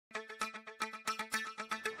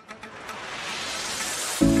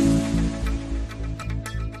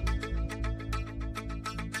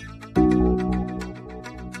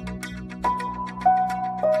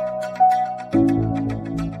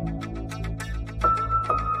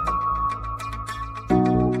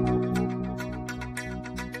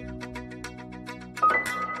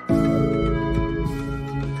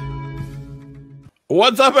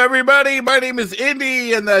What's up, everybody? My name is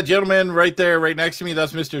Indy, and that gentleman right there, right next to me,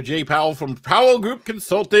 that's Mr. J. Powell from Powell Group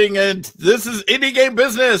Consulting, and this is Indie Game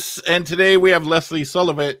Business. And today we have Leslee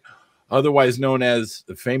Sullivant, otherwise known as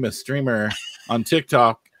the famous streamer on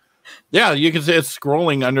TikTok. Yeah, you can see it's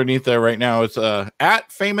scrolling underneath there right now. It's at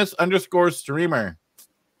famous_streamer.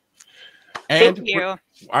 And thank you.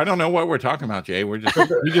 I don't know what we're talking about, Jay. We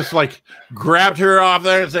just like grabbed her off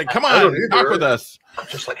there and said, "Come on, talk with us." I'm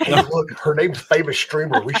just like, hey, look, her name's Famous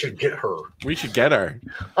Streamer. We should get her. We should get her.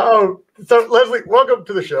 So Leslee, welcome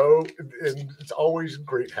to the show. And it's always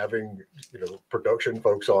great having, production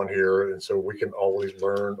folks on here. And so we can always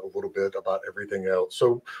learn a little bit about everything else.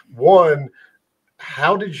 So one,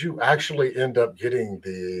 how did you actually end up getting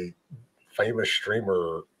the Famous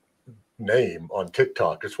Streamer name on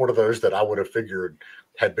TikTok? It's one of those that I would have figured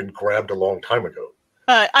had been grabbed a long time ago.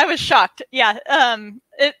 I was shocked. Yeah.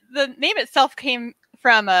 The name itself came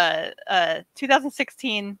from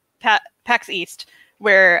 2016 PAX East,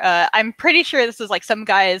 where I'm pretty sure this was like some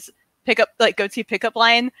guy's go-to pickup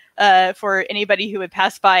line for anybody who would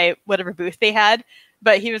pass by whatever booth they had.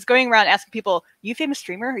 But he was going around asking people, "You famous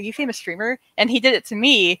streamer? Are you famous streamer?" And he did it to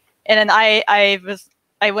me. And then I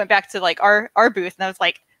went back to like our booth, and I was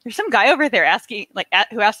like, "There's some guy over there asking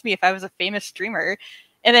who asked me if I was a famous streamer."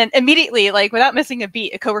 And then immediately, like without missing a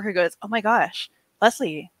beat, a coworker goes, "Oh my gosh,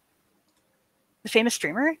 Leslee, the famous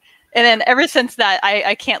streamer." And then ever since that,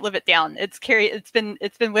 I can't live it down. It's been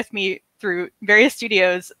with me through various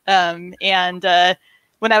studios. And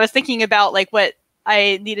when I was thinking about like what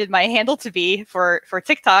I needed my handle to be for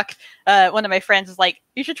TikTok, one of my friends was like,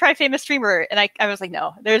 "You should try famous streamer." And I was like,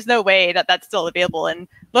 no, there's no way that that's still available. And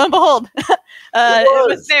lo and behold, it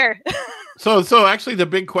was there. So actually the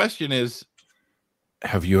big question is,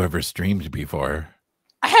 have you ever streamed before?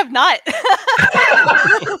 I have not.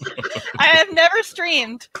 I have never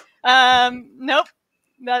streamed. Nope.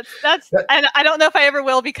 That's and I don't know if I ever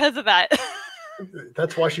will because of that.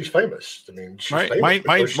 That's why she's famous. I mean, she's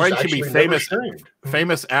famous. Mine should be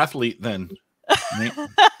famous athlete then.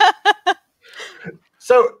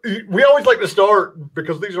 So we always like to start,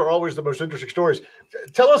 because these are always the most interesting stories.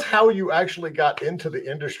 Tell us how you actually got into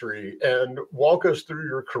the industry and walk us through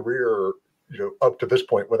your career, up to this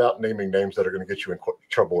point, without naming names that are going to get you in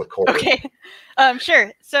trouble with corporate. Okay.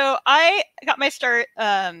 Sure. So I got my start.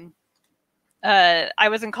 I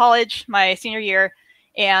was in college my senior year,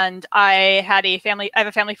 and I have a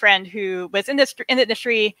family friend who was in the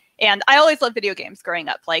industry, and I always loved video games growing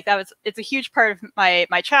up. Like it's a huge part of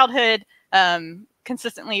my childhood.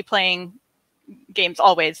 Consistently playing games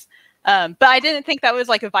always. But I didn't think that was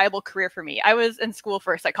like a viable career for me. I was in school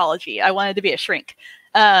for psychology. I wanted to be a shrink.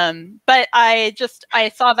 But I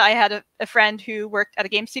saw that I had a friend who worked at a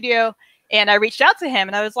game studio, and I reached out to him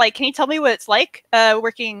and I was like, "Can you tell me what it's like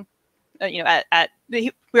working, we were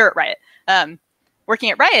at Riot,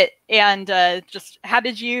 working at Riot, and just how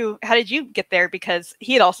did you get there?" Because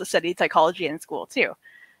he had also studied psychology in school too.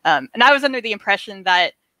 And I was under the impression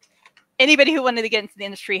that anybody who wanted to get into the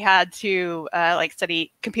industry had to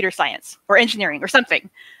study computer science or engineering or something.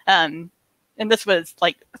 And this was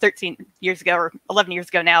like 13 years ago or 11 years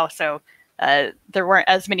ago now. So there weren't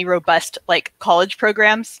as many robust like college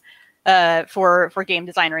programs for game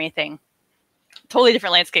design or anything. Totally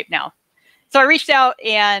different landscape now. So I reached out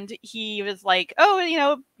and he was like, "Oh,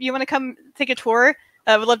 you want to come take a tour?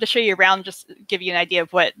 I would love to show you around, just give you an idea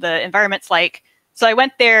of what the environment's like." So I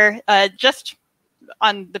went there just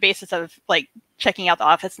on the basis of like checking out the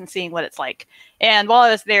office and seeing what it's like. And while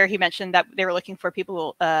I was there, he mentioned that they were looking for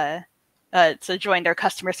people to join their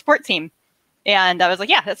customer support team. And I was like,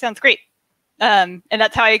 "Yeah, that sounds great." And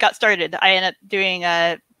that's how I got started. I ended up doing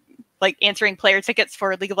answering player tickets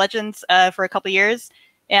for League of Legends for a couple of years.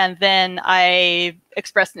 And then I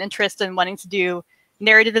expressed an interest in wanting to do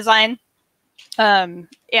narrative design. And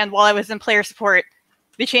while I was in player support,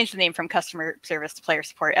 they changed the name from customer service to player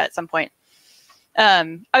support at some point.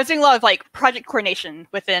 I was doing a lot of like project coordination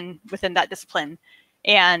within that discipline.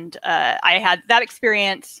 And I had that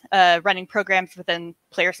experience running programs within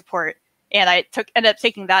player support. And I ended up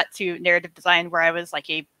taking that to narrative design, where I was like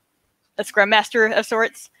a scrum master of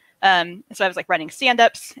sorts. So I was like running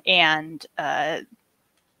stand-ups and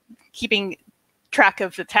keeping track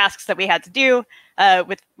of the tasks that we had to do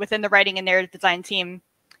within the writing and narrative design team.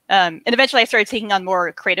 And eventually I started taking on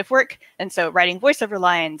more creative work. And so writing voiceover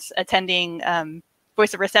lines, attending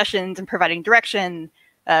voiceover sessions and providing direction,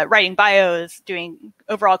 writing bios, doing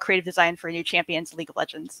overall creative design for new champions in League of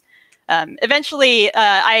Legends. Eventually,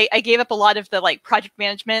 I gave up a lot of the like project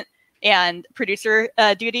management and producer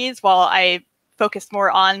duties while I focused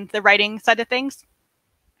more on the writing side of things.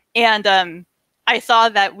 And I saw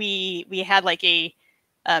that we had like a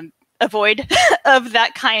avoid of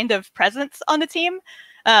that kind of presence on the team,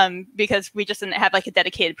 because we just didn't have like a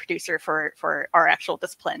dedicated producer for our actual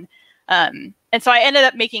discipline. And so I ended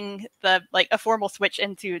up making a formal switch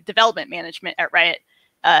into development management at Riot,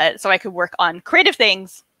 so I could work on creative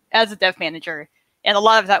things as a dev manager. And a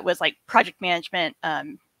lot of that was like project management,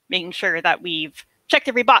 making sure that we've checked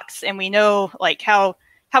every box and we know like how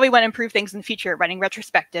we want to improve things in the future, running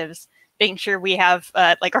retrospectives, making sure we have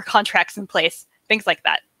like our contracts in place, things like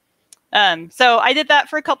that. So I did that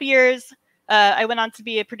for a couple years. I went on to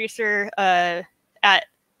be a producer at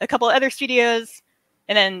a couple of other studios,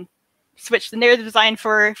 and then switched to narrative design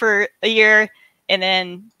for a year, and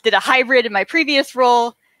then did a hybrid in my previous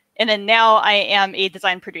role, and then now I am a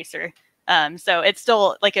design producer. So it's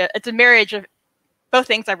still like it's a marriage of both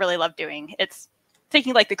things I really love doing. It's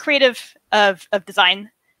taking like the creative of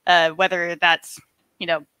design, whether that's, you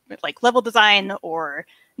know, like level design or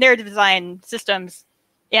narrative design systems,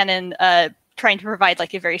 and then trying to provide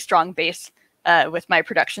like a very strong base with my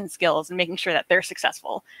production skills and making sure that they're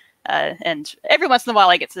successful. And every once in a while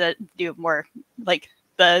I get to do more like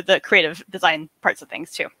the creative design parts of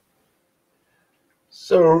things too.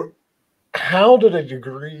 So how did a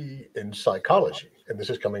degree in psychology, and this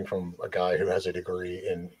is coming from a guy who has a degree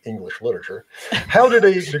in English literature, how did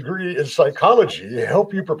a degree in psychology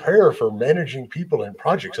help you prepare for managing people and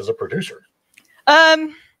projects as a producer?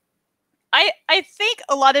 I think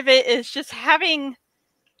a lot of it is just having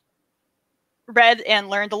read and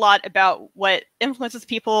learned a lot about what influences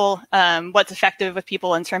people, what's effective with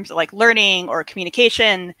people in terms of like learning or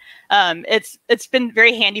communication. It's been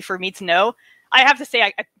very handy for me to know. I have to say,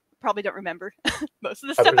 I probably don't remember most of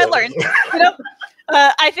the stuff I learned. You know?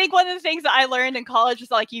 I think one of the things that I learned in college is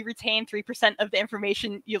like you retain 3% of the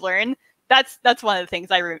information you learn. That's one of the things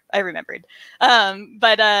I remembered.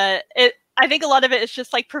 I think a lot of it is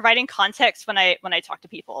just like providing context when I talk to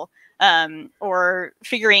people, or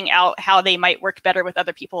figuring out how they might work better with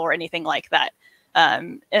other people or anything like that.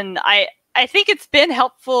 And I think it's been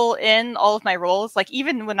helpful in all of my roles. Like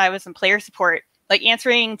even when I was in player support, like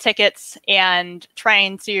answering tickets and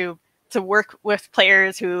trying to work with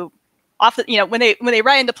players who often, you know, when they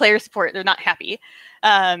run into player support, they're not happy,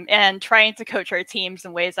 and trying to coach our teams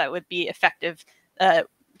in ways that would be effective,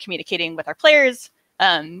 communicating with our players.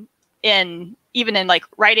 And even in like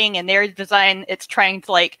writing and narrative design, it's trying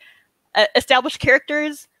to like establish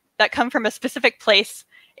characters that come from a specific place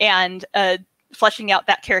and fleshing out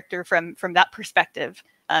that character from that perspective,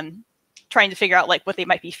 trying to figure out like what they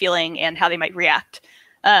might be feeling and how they might react.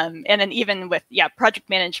 And then even with project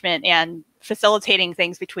management and facilitating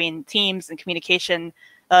things between teams and communication,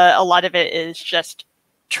 a lot of it is just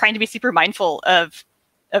trying to be super mindful of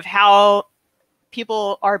how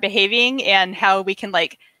people are behaving and how we can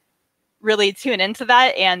like really tune into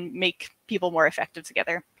that and make people more effective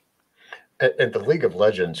together. And the League of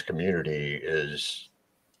Legends community is,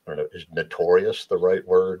 I don't know, is notorious the right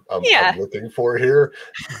word I'm looking for here?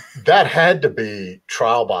 That had to be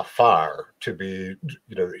trial by fire to be,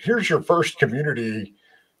 you know, here's your first community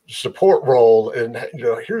support role, and you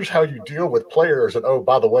know, here's how you deal with players, and oh,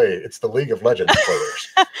 by the way, it's the League of Legends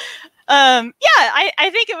players. I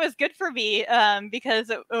think it was good for me, because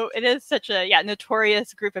it is such a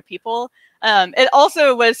notorious group of people. It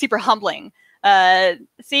also was super humbling,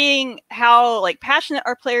 seeing how like passionate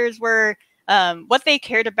our players were, what they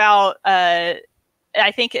cared about. I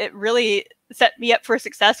think it really set me up for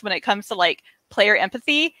success when it comes to like player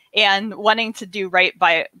empathy and wanting to do right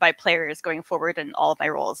by players going forward in all of my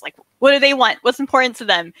roles. Like, what do they want? What's important to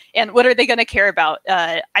them? And what are they going to care about?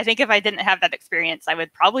 I think if I didn't have that experience, I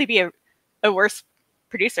would probably be a worse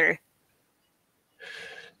producer.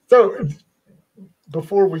 So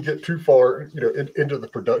before we get too far, you know, into the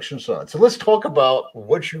production side, so let's talk about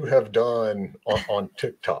what you have done on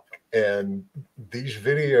TikTok and these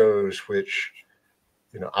videos, which,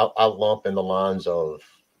 you know, I'll lump in the lines of,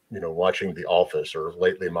 you know, watching The Office, or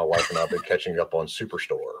lately my wife and I have been catching up on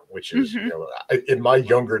Superstore, which is, you know, in my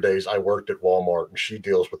younger days, I worked at Walmart and she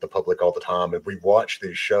deals with the public all the time. And we watch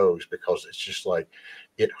these shows because it's just like,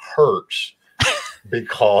 it hurts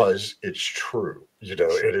because it's true, you know,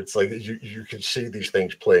 and it's like, you can see these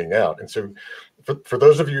things playing out. And so for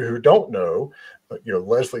those of you who don't know, you know,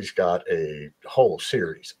 Leslie's got a whole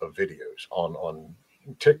series of videos on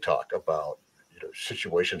TikTok about,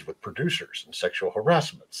 situations with producers and sexual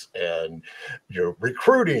harassments and, you know,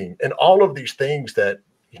 recruiting and all of these things that,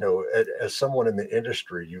 you know, as someone in the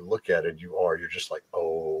industry, you look at it, you're just like,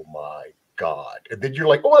 oh my God. And then you're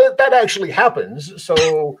like, oh, that actually happens.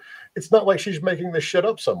 So it's not like she's making this shit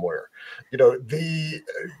up somewhere. You know,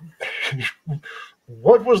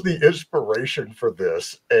 what was the inspiration for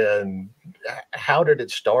this, and how did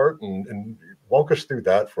it start? And walk us through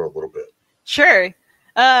that for a little bit. Sure.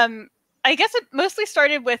 I guess it mostly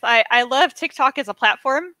started with I love TikTok as a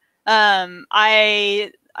platform.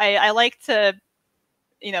 I like to,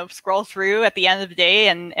 scroll through at the end of the day,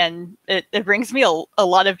 and it brings me a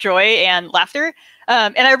lot of joy and laughter.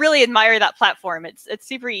 And I really admire that platform. It's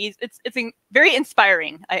super easy. It's very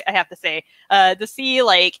inspiring, I have to say, to see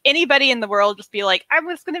like anybody in the world just be like, I'm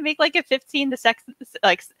just going to make like a 15 to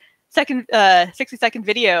 60-second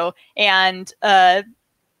video and,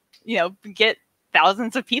 get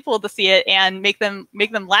thousands of people to see it and make them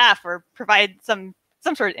laugh or provide some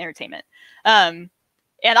sort of entertainment.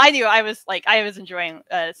 And I knew I was enjoying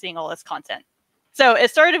seeing all this content. So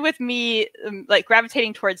it started with me like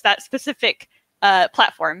gravitating towards that specific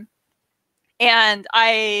platform. And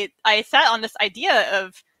I sat on this idea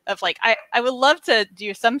of like, I would love to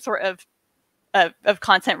do some sort of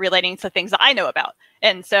content relating to things that I know about.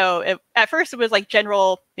 And so at first it was like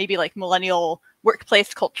general, maybe like millennial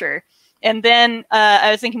workplace culture. And then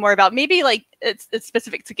I was thinking more about maybe like it's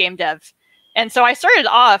specific to game dev. And so I started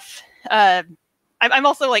off, I'm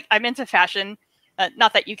also like, I'm into fashion.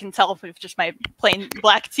 Not that you can tell with just my plain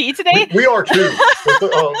black tee today. We are too.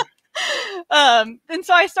 And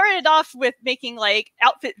so I started off with making like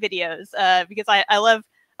outfit videos because I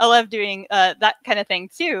love doing that kind of thing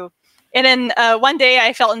too. And then one day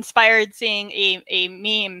I felt inspired seeing a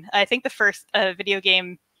meme. I think the first video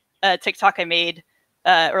game TikTok I made,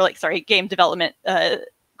 game development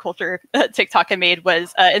culture TikTok I made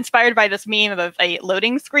was inspired by this meme of a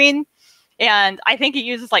loading screen. And I think it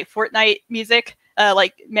uses like Fortnite music,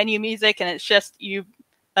 like menu music, and it's just you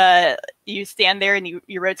stand there and you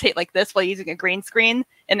rotate like this while using a green screen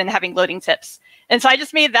and then having loading tips. And so I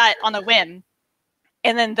just made that on a whim.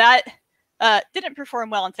 And then that didn't perform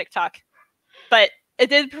well on TikTok, but it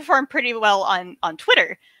did perform pretty well on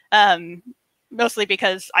Twitter. Mostly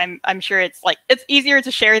because I'm sure it's easier to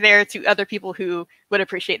share there to other people who would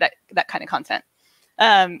appreciate that kind of content.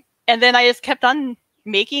 And then I just kept on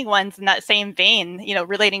making ones in that same vein,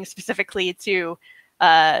 relating specifically to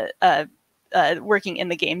working in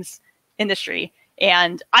the games industry.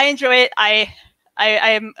 And I enjoy it.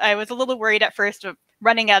 I was a little worried at first of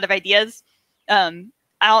running out of ideas.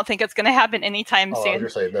 I don't think it's going to happen anytime soon. I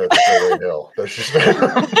was going to say, no, there's no way in hell. There's just...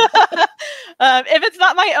 if it's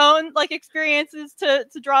not my own experiences to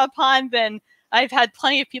draw upon, then I've had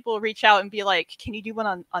plenty of people reach out and be like, can you do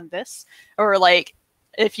one on this? Or like,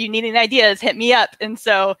 if you need any ideas, hit me up. And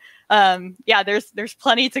so, there's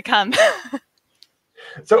plenty to come.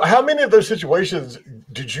 So how many of those situations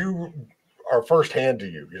are firsthand to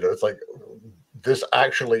you? It's like, this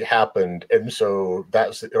actually happened. And so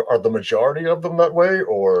are the majority of them that way,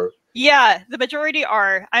 or? Yeah, the majority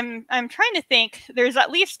are. I'm trying to think. There's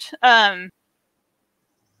at least, I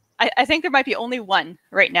think there might be only one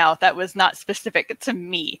right now that was not specific to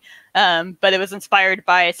me, but it was inspired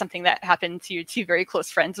by something that happened to two very close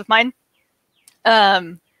friends of mine.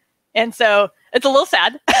 And so it's a little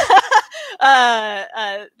sad that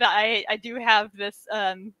I do have this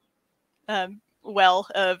well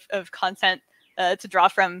of content to draw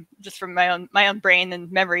from, just from my own brain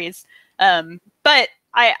and memories. But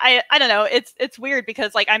I don't know. It's weird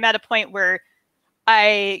because like I'm at a point where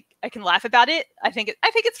I can laugh about it. I think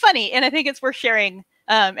it's funny, and I think it's worth sharing.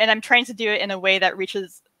 And I'm trying to do it in a way that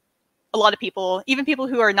reaches a lot of people, even people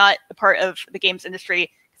who are not a part of the games industry,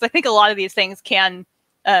 because I think a lot of these things can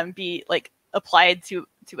be like applied to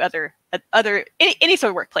other any sort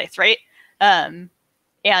of workplace, right? And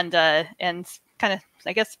kind of,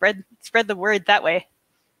 I guess, spread the word that way.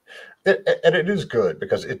 And it is good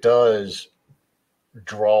because it does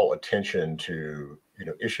draw attention to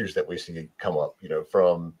issues that we see come up,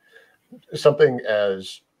 from something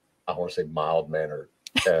as, I want to say, mild-mannered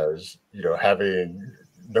as having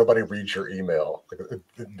nobody reads your email.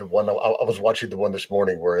 The one I was watching, the one this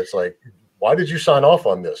morning where it's like, why did you sign off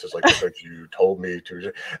on this? It's like, because you told me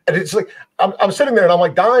to. And it's like, I'm sitting there and I'm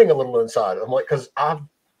like dying a little inside. I'm like, because I've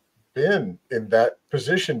been in that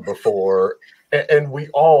position before, and we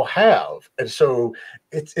all have. And so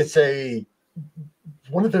it's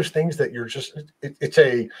one of those things that you're just, it's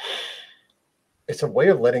a way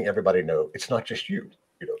of letting everybody know it's not just you.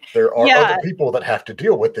 There are other people that have to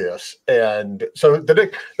deal with this. And so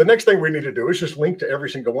the next thing we need to do is just link to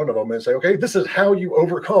every single one of them and say, okay, this is how you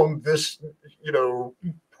overcome this,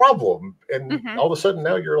 problem. And all of a sudden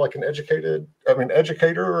now you're like an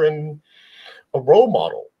educator and a role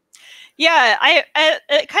model. Yeah,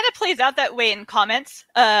 it kind of plays out that way in comments,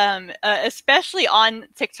 especially on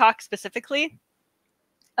TikTok specifically.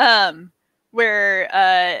 where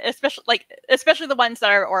especially the ones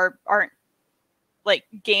that aren't like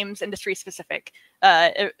games industry specific.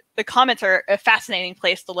 The comments are a fascinating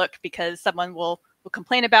place to look because someone will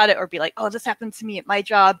complain about it or be like, oh, this happened to me at my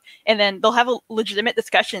job. And then they'll have a legitimate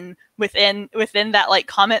discussion within that like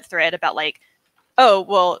comment thread about like, oh,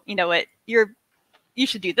 well, you know what, you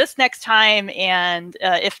should do this next time. And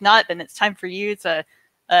if not, then it's time for you to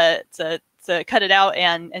cut it out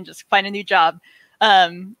and just find a new job.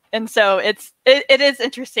 And so it is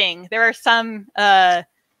interesting. There are some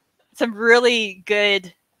really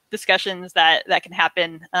good discussions that can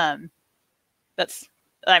happen. I'm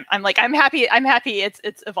happy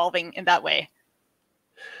it's evolving in that way.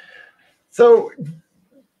 So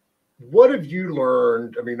what have you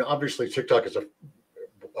learned? I mean, obviously TikTok is a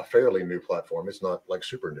fairly new platform. It's not like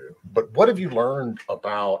super new, but what have you learned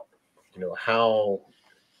about, you know, how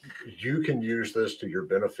you can use this to your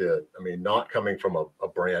benefit? I mean, not coming from a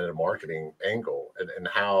brand and marketing angle, and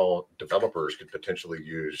how developers could potentially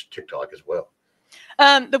use TikTok as well.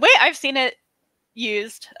 The way I've seen it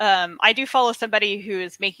used, I do follow somebody who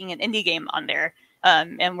is making an indie game on there,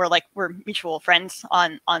 and we're mutual friends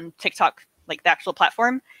on TikTok, like the actual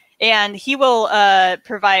platform. And he will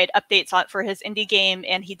provide updates for his indie game,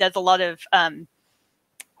 and he does a lot of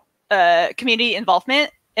community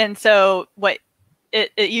involvement. And so what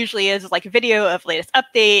it usually is like a video of latest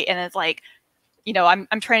update, and it's like, you know, I'm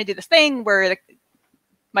trying to do this thing where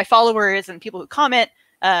my followers and people who comment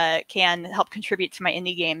can help contribute to my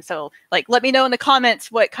indie game. So like, let me know in the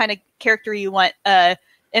comments what kind of character you want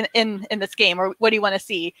in this game, or what do you want to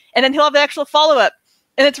see, and then he'll have the actual follow-up,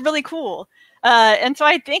 and it's really cool. And so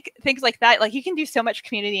I think things like that, like you can do so much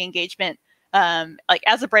community engagement, like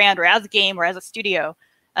as a brand or as a game or as a studio,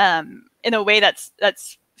 in a way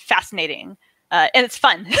that's fascinating. And it's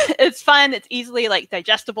fun. It's fun. It's easily like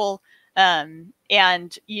digestible. And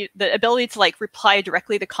the ability to like reply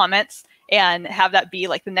directly to comments and have that be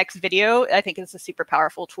like the next video, I think is a super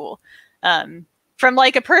powerful tool. From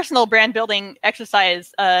like a personal brand building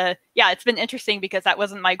exercise, yeah, it's been interesting because that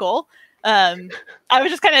wasn't my goal. I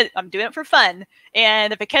was just I'm doing it for fun,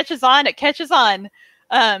 and if it catches on, it catches on.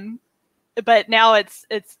 But now it's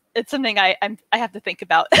something I have to think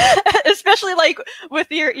about, especially like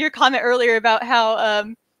with your comment earlier about how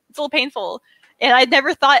it's a little painful. And I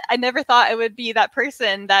never thought I would be that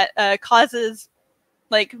person that causes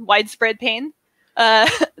like widespread pain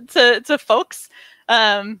to folks.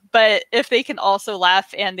 But if they can also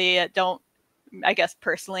laugh and they don't, I guess,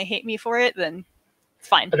 personally hate me for it, then it's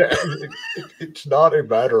fine. It's not a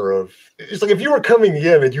matter of, it's like if you were coming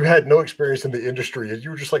in and you had no experience in the industry and you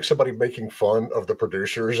were just like somebody making fun of the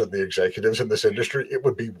producers and the executives in this industry, it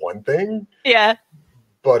would be one thing. Yeah.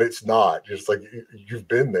 But it's not. It's like you've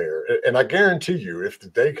been there. And I guarantee you, if the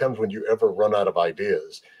day comes when you ever run out of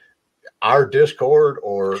ideas, our Discord,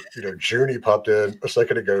 or, you know, Junie popped in a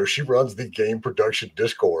second ago. She runs the game production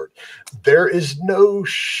Discord. There is no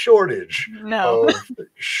shortage of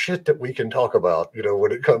shit that we can talk about, you know,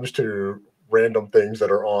 when it comes to random things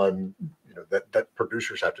that are on, you know, that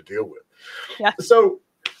producers have to deal with. Yeah. So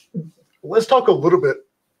let's talk a little bit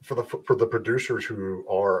for the producers who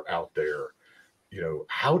are out there. You know,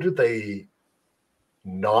 how do they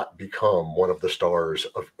not become one of the stars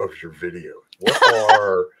of your video? What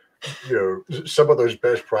are you know, some of those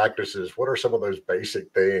best practices? What are some of those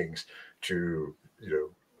basic things to, you know,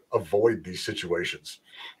 avoid these situations?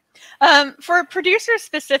 For producers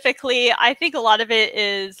specifically, I think a lot of it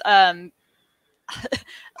is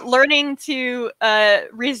learning to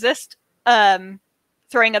resist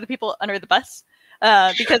throwing other people under the bus.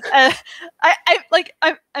 Because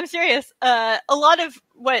I'm serious. A lot of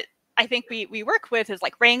what I think we work with is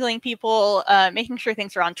like wrangling people, making sure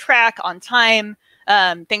things are on track, on time.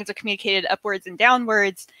 Things are communicated upwards and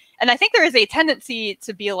downwards. And I think there is a tendency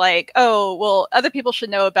to be like, oh, well, other people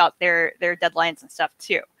should know about their deadlines and stuff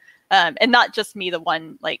too. And not just me, the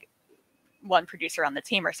one producer on the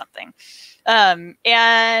team or something.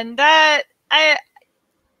 And that I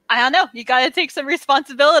don't know, you got to take some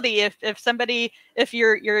responsibility. If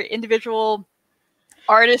your individual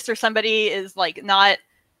artist or somebody is like not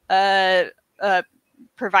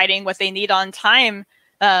providing what they need on time,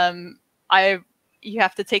 you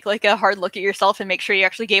have to take like a hard look at yourself and make sure you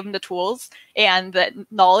actually gave them the tools and the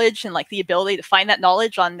knowledge and like the ability to find that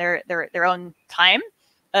knowledge on their own time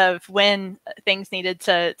of when things needed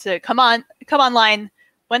to come online,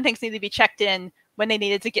 when things needed to be checked in, when they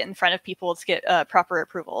needed to get in front of people to get proper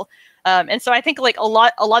approval. And so I think like a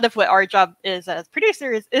lot of what our job is as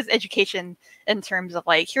producers is education in terms of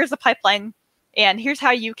like, here's the pipeline and here's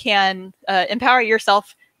how you can empower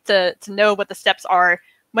yourself to know what the steps are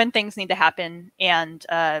when things need to happen, and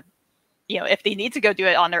if they need to go do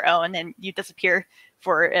it on their own and you disappear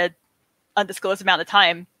for an undisclosed amount of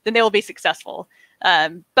time, then they will be successful.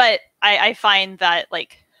 But I find that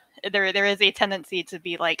like there is a tendency to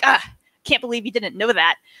be like, can't believe you didn't know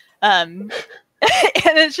that. And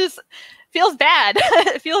it just feels bad.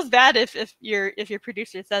 It feels bad if your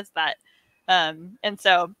producer says that. And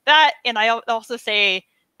so that, and I also say,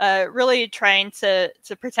 really trying to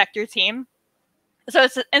protect your team. So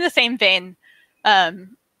it's in the same vein.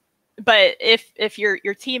 But if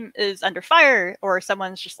your team is under fire, or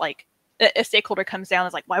someone's just like, a stakeholder comes down and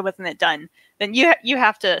is like, why wasn't it done? Then you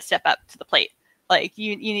have to step up to the plate. Like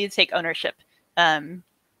you need to take ownership, and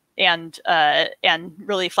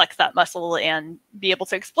really flex that muscle and be able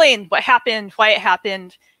to explain what happened, why it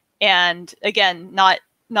happened, and again, not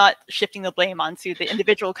shifting the blame onto the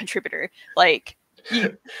individual contributor. Like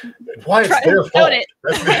why it's their fault.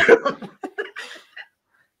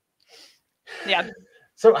 Yeah.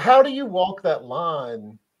 So how do you walk that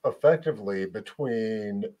line effectively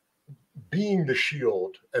between being the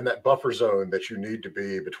shield and that buffer zone that you need to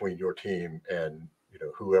be between your team and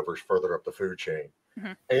whoever's further up the food chain,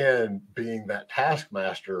 and being that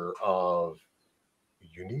taskmaster of,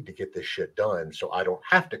 you need to get this shit done so I don't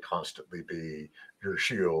have to constantly be your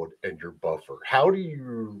shield and your buffer? How do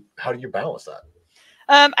you balance that?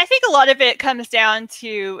 I think a lot of it comes down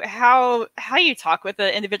to how you talk with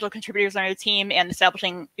the individual contributors on your team and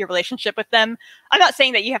establishing your relationship with them. I'm not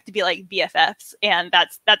saying that you have to be like BFFs, and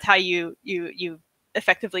that's how you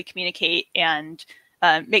effectively communicate and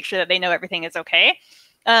make sure that they know everything is okay.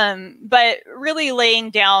 But really laying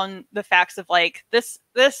down the facts of like, this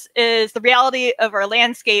is the reality of our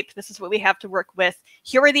landscape. This is what we have to work with.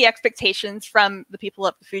 Here are the expectations from the people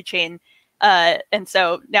up the food chain. And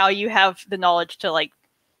so now you have the knowledge to like,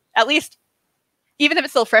 at least, even if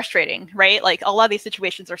it's still frustrating, right? Like a lot of these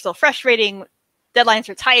situations are still frustrating. Deadlines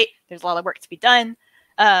are tight. There's a lot of work to be done.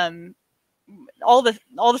 All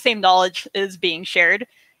the same knowledge is being shared,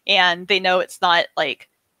 and they know it's not like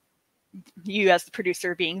you as the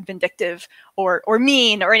producer being vindictive or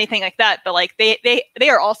mean or anything like that, but like they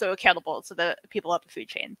are also accountable to the people up the food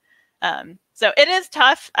chain. So it is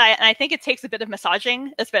tough. I think it takes a bit of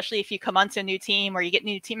massaging, especially if you come onto a new team or you get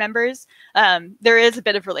new team members. There is a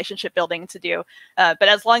bit of relationship building to do. But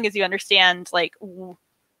as long as you understand like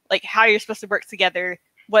how you're supposed to work together,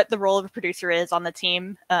 what the role of a producer is on the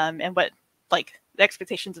team, and what like the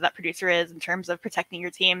expectations of that producer is in terms of protecting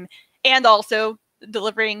your team and also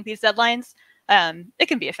delivering these deadlines, it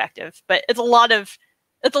can be effective. But it's a lot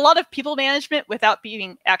of people management without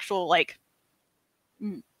being actual like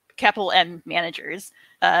capital M managers.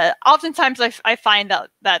 Oftentimes I find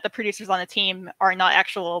that the producers on the team are not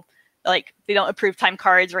actual, like they don't approve time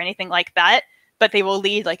cards or anything like that, but they will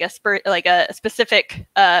lead like a specific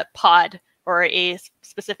pod or a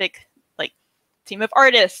specific like team of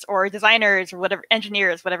artists or designers or whatever,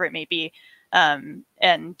 engineers, whatever it may be. And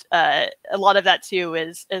a lot of that too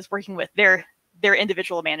is working with their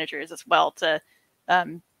individual managers as well to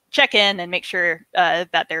check in and make sure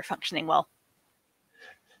that they're functioning well.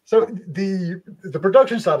 So the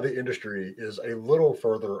production side of the industry is a little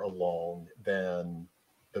further along than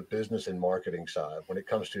the business and marketing side when it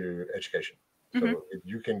comes to education. So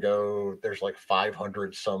you can go, there's like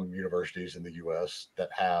 500 some universities in the US that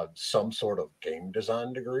have some sort of game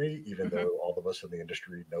design degree, even though all of us in the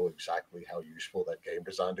industry know exactly how useful that game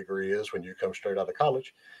design degree is when you come straight out of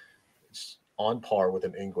college. It's on par with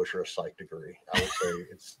an English or a psych degree. I would say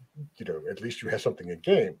it's, at least you have something in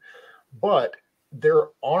game. But there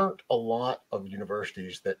aren't a lot of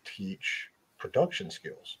universities that teach production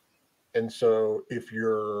skills. And so if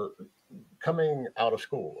you're coming out of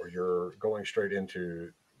school or you're going straight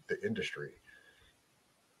into the industry,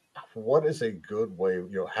 what is a good way,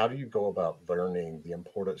 how do you go about learning the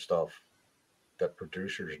important stuff that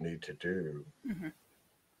producers need to do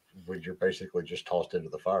when you're basically just tossed into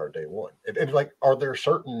the fire day one? And like, are there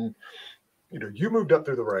certain, you moved up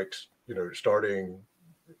through the ranks, starting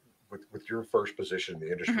with your first position in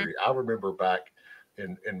the industry. I remember back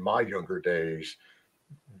in my younger days,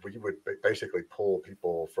 we would basically pull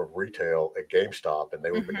people from retail at GameStop and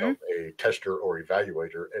they would become a tester or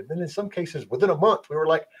evaluator. And then in some cases, within a month, we were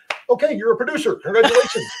like, okay, you're a producer.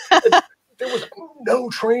 Congratulations. There was no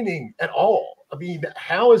training at all. I mean,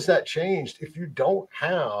 how has that changed if you don't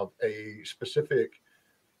have a specific,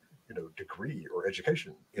 degree or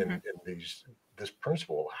education in this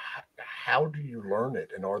principle? How do you learn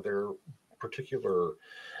it? And are there particular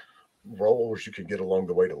roles you can get along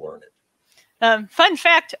the way to learn it? Fun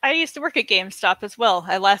fact, I used to work at GameStop as well.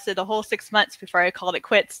 I lasted a whole 6 months before I called it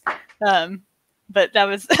quits. But that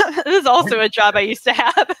was it was also a job I used to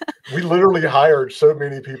have. We literally hired so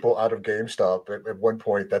many people out of GameStop at one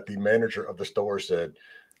point that the manager of the store said,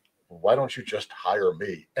 why don't you just hire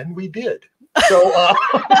me? And we did. So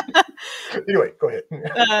anyway, go ahead.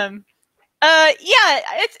 Yeah,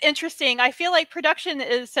 it's interesting. I feel like production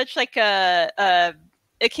is such like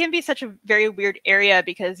it can be such a very weird area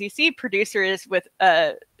because you see producers with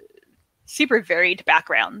super varied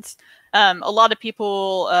backgrounds. A lot of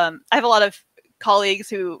people, I have a lot of colleagues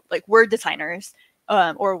who like were designers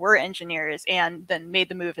or were engineers and then made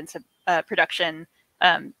the move into production.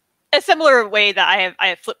 A similar way that I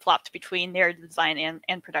have flip-flopped between narrative design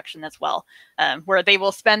and production as well, where they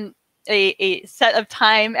will spend a set of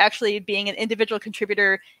time actually being an individual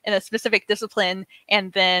contributor in a specific discipline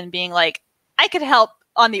and then being like, I could help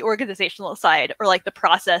on the organizational side or like the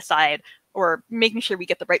process side or making sure we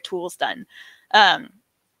get the right tools done. I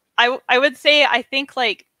would say, I think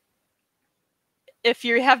like if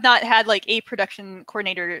you have not had like a production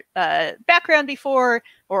coordinator background before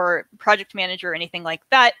or project manager or anything like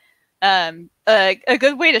that, a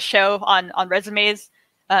good way to show on resumes,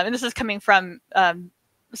 and this is coming from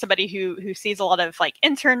somebody who sees a lot of like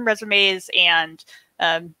intern resumes and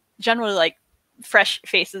generally like fresh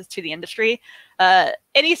faces to the industry,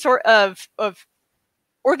 any sort of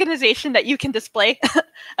organization that you can display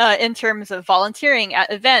in terms of volunteering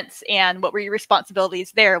at events and what were your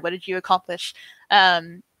responsibilities there, what did you accomplish,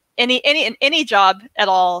 any job at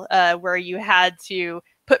all where you had to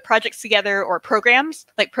put projects together or programs,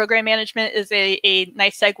 like program management is a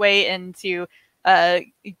nice segue into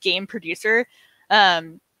game producer,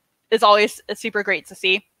 is always super great to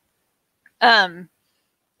see. And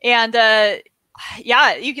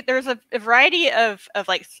yeah, there's a variety of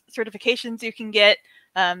like certifications you can get.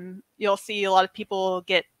 You'll see a lot of people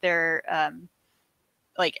get their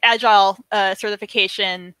like agile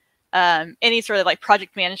certification, any sort of like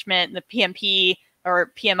project management, the PMP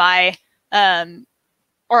or PMI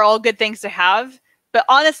are all good things to have. But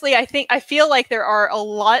honestly, I feel like there are a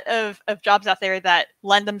lot of jobs out there that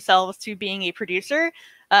lend themselves to being a producer.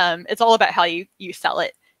 It's all about how you sell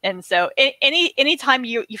it. And so anytime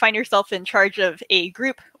you find yourself in charge of a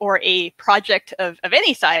group or a project of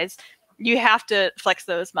any size, you have to flex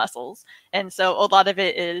those muscles. And so a lot of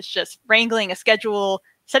it is just wrangling a schedule,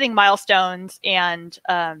 setting milestones, and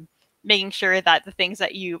making sure that the things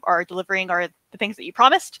that you are delivering are the things that you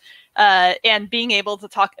promised. And being able to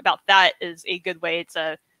talk about that is a good way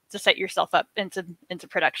to set yourself up into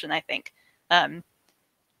production, I think. I'm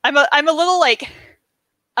a little like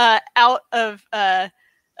out of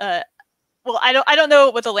well, I don't know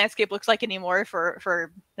what the landscape looks like anymore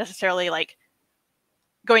for necessarily like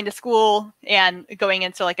going to school and going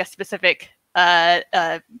into like a specific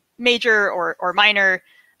major or minor,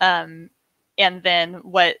 and then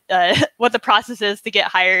what the process is to get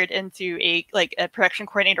hired into a production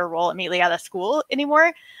coordinator role immediately out of school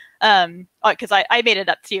anymore. Because I made it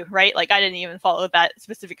up too, right? Like I didn't even follow that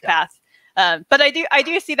specific path. But I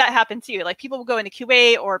do see that happen too. Like people will go into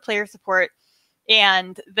QA or player support,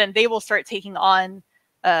 and then they will start taking on,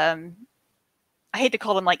 I hate to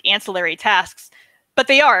call them like ancillary tasks, but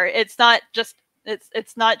they are. It's not just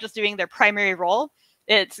doing their primary role.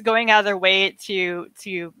 It's going out of their way to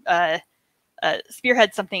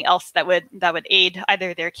spearhead something else that would aid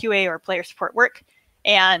either their QA or player support work,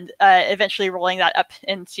 and eventually rolling that up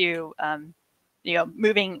into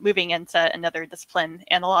moving into another discipline.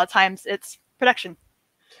 And a lot of times it's production.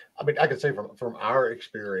 I mean, I could say from our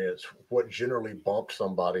experience, what generally bumped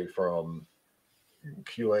somebody from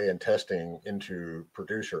QA and testing into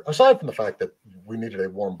producer, aside from the fact that we needed a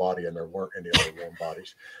warm body and there weren't any other warm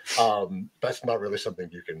bodies, that's not really something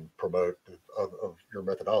you can promote of your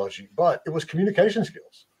methodology, but it was communication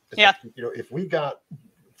skills. Yeah. Like, if we got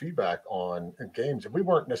feedback on games, and we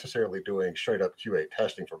weren't necessarily doing straight up QA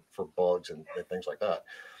testing for bugs and things like that,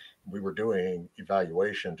 we were doing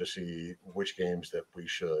evaluation to see which games that we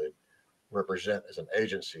should represent as an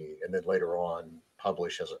agency and then later on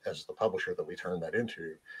publish as the publisher that we turn that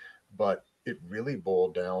into. But it really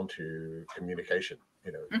boiled down to communication.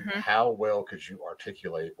 How well could you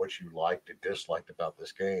articulate what you liked and disliked about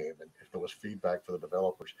this game, and if there was feedback for the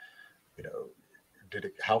developers,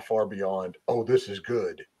 how far beyond, oh, this is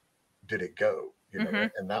good, did it go?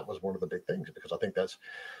 And that was one of the big things, because I think that's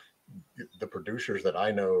the producers that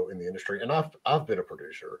I know in the industry, and I've been a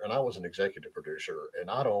producer and I was an executive producer, and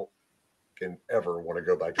I don't ever want to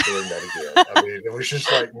go back to doing that again. I mean, it was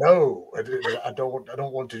just like, no, I don't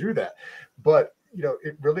want to do that. But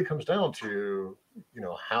it really comes down to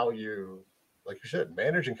how you, like you said,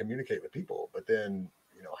 manage and communicate with people, but then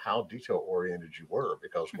how detail oriented you were,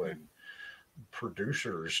 because when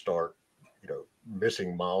producers start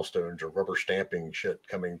missing milestones or rubber stamping shit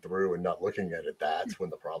coming through and not looking at it, that's when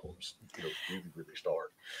the problems, really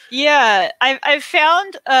start. Yeah, I've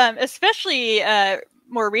found, especially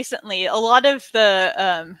more recently, a lot of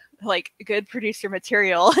the like good producer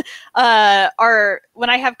material are when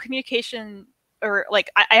I have communication or like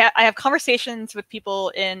I have conversations with people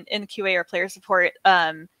in QA or player support,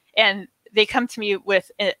 and they come to me with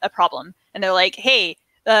a problem, and they're like, "Hey,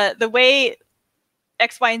 the way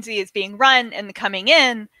X, Y, and Z is being run and coming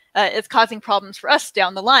in is causing problems for us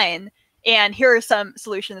down the line. And here are some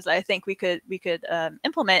solutions that I think we could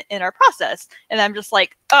implement in our process." And I'm just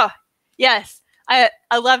like, "Oh, yes, I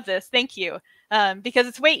love this. Thank you." Because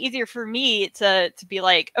it's way easier for me to be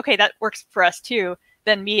like, "Okay, that works for us too,"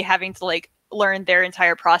 than me having to like learn their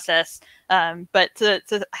entire process. But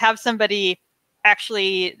to have somebody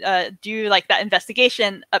actually do like that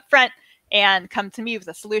investigation up front and come to me with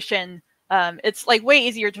a solution, it's like way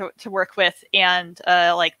easier to work with, and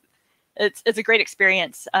like it's a great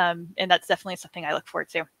experience, and that's definitely something I look forward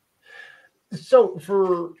to. So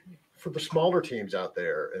for the smaller teams out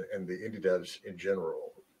there and the indie devs in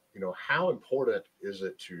general, how important is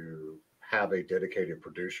it to have a dedicated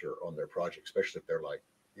producer on their project, especially if they're like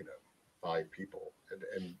 5 people,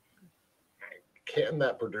 and can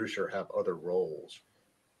that producer have other roles,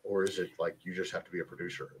 or is it like you just have to be a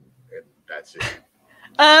producer and that's it?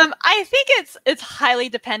 I think it's highly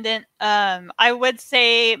dependent. I would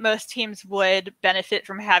say most teams would benefit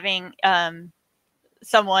from having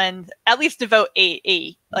someone at least devote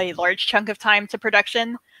a large chunk of time to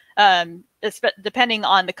production, depending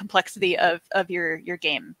on the complexity of your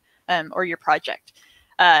game or your project.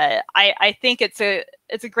 I think it's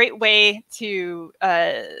a great way to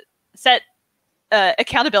set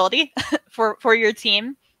accountability for your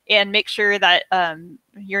team and make sure that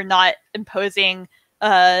you're not imposing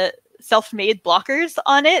self-made blockers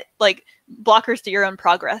on it, like blockers to your own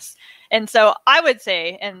progress. And so I would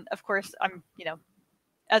say, and of course I'm,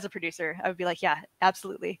 as a producer, I would be like, yeah,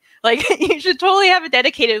 absolutely. Like you should totally have a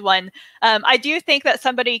dedicated one. I do think that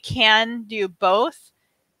somebody can do both,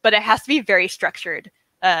 but it has to be very structured.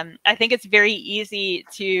 I think it's very easy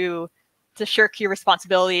to shirk your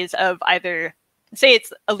responsibilities of either, say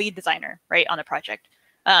it's a lead designer, right, on a project.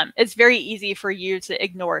 It's very easy for you to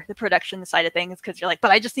ignore the production side of things because you're like,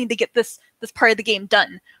 but I just need to get this part of the game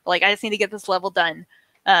done. Or like, I just need to get this level done.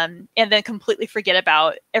 And then completely forget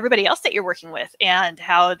about everybody else that you're working with and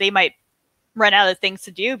how they might run out of things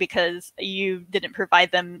to do because you didn't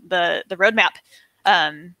provide them the roadmap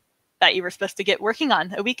that you were supposed to get working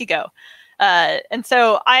on a week ago. And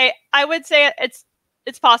so I would say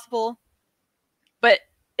it's possible, but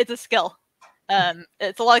it's a skill.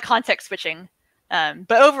 It's a lot of context switching.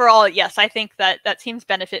 But overall, yes, I think that teams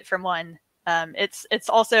benefit from one. It's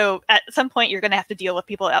also at some point you're going to have to deal with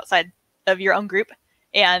people outside of your own group,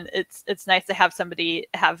 and it's nice to have somebody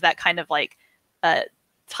have that kind of like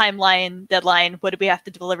timeline, deadline. What do we have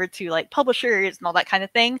to deliver to like publishers and all that kind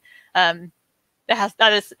of thing? That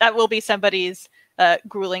will be somebody's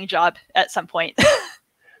grueling job at some point.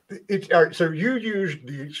 All right, so you used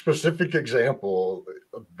the specific example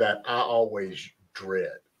that I always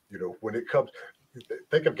dread. When it comes,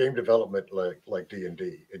 think of game development like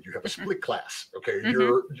D&D, and you have a split class. Okay,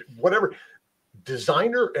 you're whatever.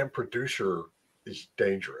 Designer and producer is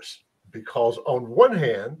dangerous because on one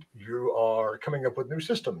hand, you are coming up with new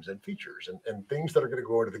systems and features and things that are going to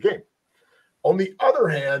go into the game. On the other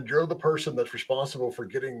hand, you're the person that's responsible for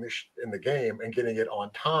getting this in the game and getting it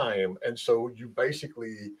on time. And so you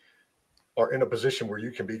basically are in a position where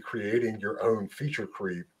you can be creating your own feature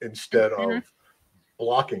creep instead of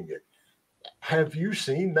blocking it. Have you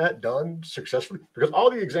seen that done successfully? Because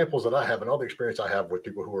all the examples that I have and all the experience I have with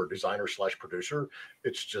people who are designer/producer,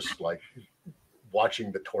 it's just like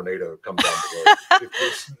watching the tornado come down the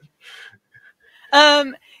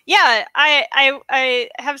road. Yeah, I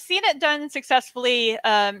have seen it done successfully.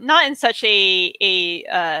 Not in such I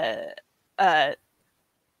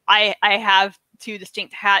have 2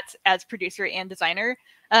 distinct hats as producer and designer,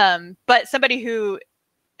 but somebody who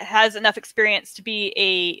has enough experience to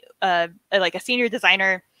be like a senior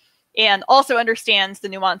designer and also understands the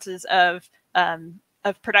nuances of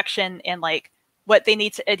production and like what they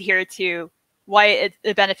need to adhere to, why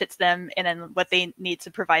it benefits them, and then what they need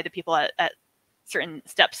to provide to people at certain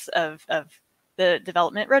steps of the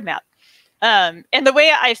development roadmap. And the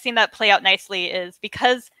way I've seen that play out nicely is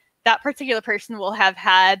because that particular person will have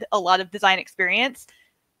had a lot of design experience,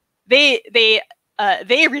 they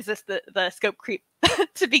resist the scope creep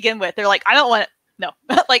to begin with. They're like, I don't want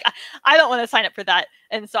to sign up for that.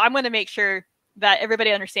 And so I'm going to make sure that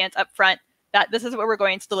everybody understands up front that this is what we're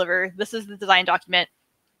going to deliver. This is the design document.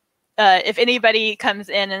 if anybody comes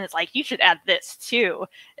in and it's like, you should add this too,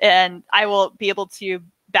 and I will be able to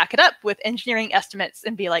back it up with engineering estimates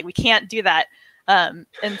and be like, we can't do that. And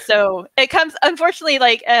so it comes, unfortunately,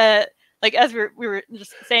 like as we were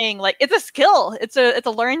just saying, like, it's a skill. It's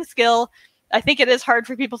a learned skill. I think it is hard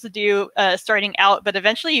for people to do starting out, but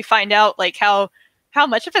eventually you find out like how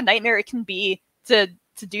much of a nightmare it can be to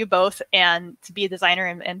do both and to be a designer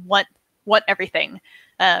and want everything.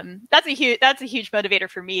 That's a huge motivator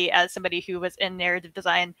for me as somebody who was in narrative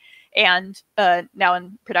design and now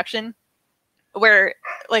in production, where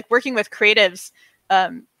like working with creatives,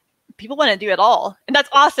 people want to do it all, and that's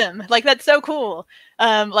awesome. Like, that's so cool.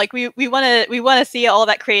 Like we want to see all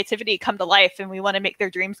that creativity come to life, and we want to make their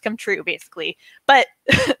dreams come true, basically. But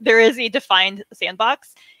there is a defined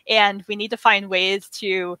sandbox, and we need to find ways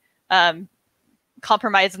to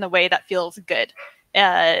compromise in a way that feels good.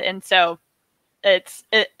 And so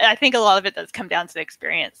I think a lot of it does come down to the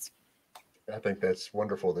experience. I think that's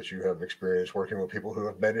wonderful that you have experience working with people who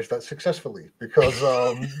have managed that successfully, because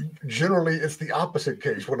generally it's the opposite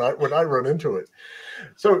case when I run into it.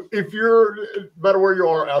 So if you're, no matter where you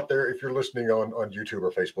are out there, if you're listening on YouTube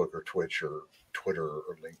or Facebook or Twitch or Twitter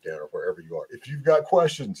or LinkedIn or wherever you are, if you've got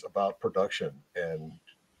questions about production and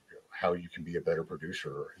how you can be a better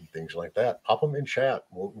producer and things like that, pop them in chat.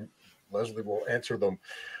 Leslie will answer them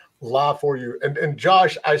live for you. And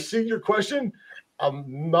Josh, I see your question.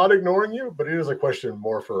 I'm not ignoring you, but it is a question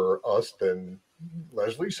more for us than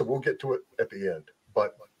Leslie. So we'll get to it at the end,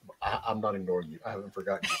 but I'm not ignoring you. I haven't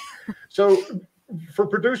forgotten you. So for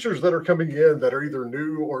producers that are coming in that are either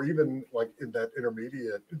new or even like in that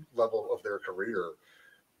intermediate level of their career,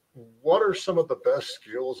 what are some of the best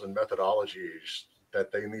skills and methodologies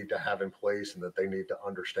that they need to have in place and that they need to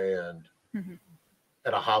understand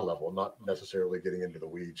at a high level, not necessarily getting into the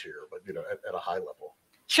weeds here, but at a high level?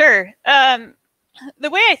 Sure. The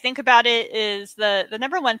way I think about it is the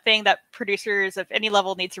number one thing that producers of any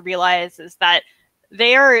level need to realize is that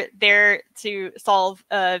they are there to solve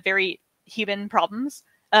very human problems.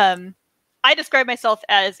 I describe myself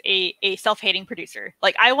as a self-hating producer.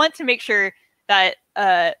 Like, I want to make sure that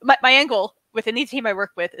my end goal with any team I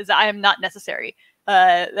work with is that I am not necessary.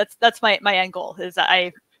 That's my end goal, is that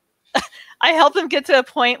I help them get to a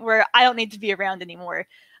point where I don't need to be around anymore.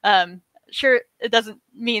 Sure, it doesn't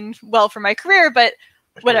mean well for my career, but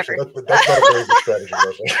whatever. That's not a very good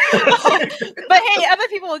strategy. But hey, other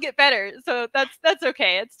people will get better, so that's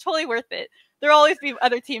okay. It's totally worth it. There'll always be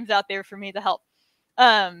other teams out there for me to help.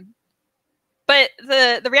 But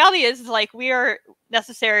the reality is like, we are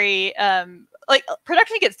necessary. Like,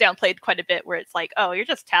 production gets downplayed quite a bit, where it's like, oh, you're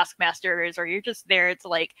just taskmasters, or you're just there to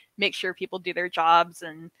like make sure people do their jobs,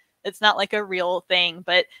 and it's not like a real thing.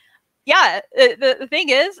 But yeah, the thing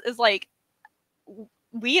is like,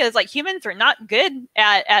 we as like humans are not good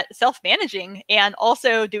at self-managing and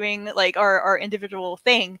also doing like our individual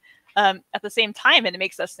thing at the same time, and it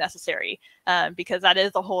makes us necessary because that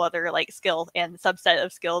is a whole other like skill and subset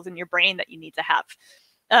of skills in your brain that you need to have.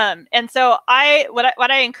 And so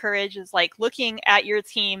what I encourage is like looking at your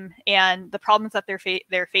team and the problems that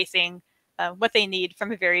they're facing, what they need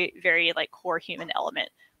from a very, very like core human element.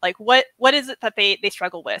 Like, what is it that they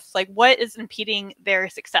struggle with? Like, what is impeding their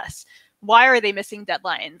success? Why are they missing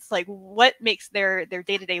deadlines? Like, what makes their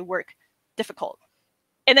day-to-day work difficult?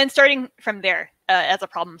 And then starting from there as a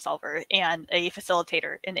problem solver and a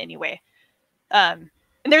facilitator in any way. And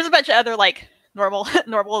there's a bunch of other like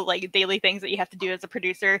normal like daily things that you have to do as a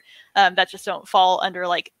producer that just don't fall under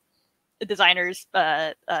like a designer's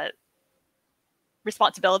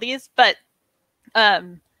responsibilities. But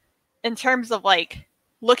in terms of like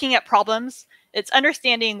looking at problems, it's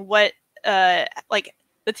understanding what like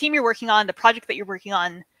the team you're working on, the project that you're working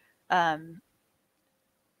on,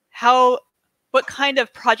 what kind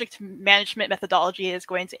of project management methodology is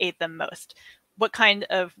going to aid them most? What kind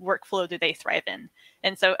of workflow do they thrive in?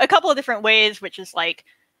 And so a couple of different ways, which is like,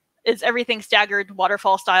 is everything staggered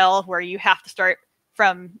waterfall style, where you have to start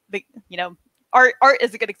from the, art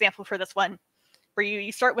is a good example for this one, where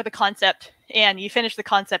you start with a concept and you finish the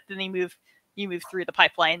concept, and you move through the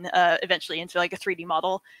pipeline eventually into like a 3D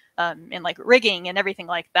model and like rigging and everything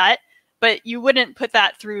like that. But you wouldn't put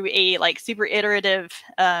that through a like super iterative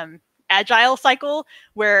agile cycle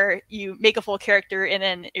where you make a full character and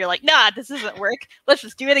then you're like, nah, this doesn't work. Let's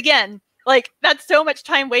just do it again. Like, that's so much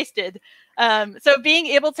time wasted. So being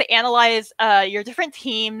able to analyze your different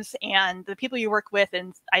teams and the people you work with,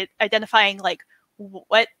 and identifying like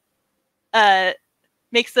what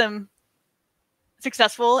makes them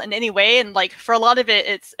successful in any way, and like for a lot of it,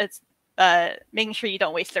 it's making sure you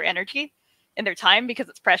don't waste their energy and their time, because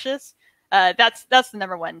it's precious. That's the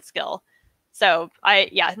number one skill. So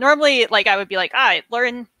normally like I would be like,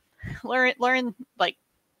 learn like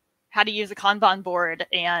how to use a Kanban board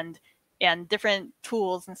and different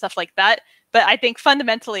tools and stuff like that. But I think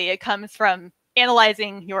fundamentally it comes from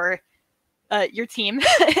analyzing your team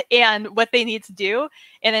and what they need to do,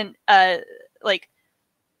 and then like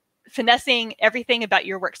finessing everything about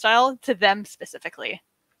your work style to them specifically.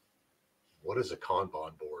 What is a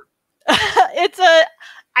Kanban board?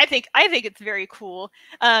 I think it's very cool.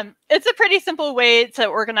 It's a pretty simple way to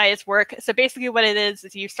organize work. So basically what it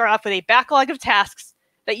is you start off with a backlog of tasks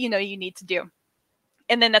that you need to do.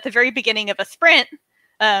 And then at the very beginning of a sprint,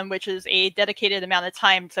 which is a dedicated amount of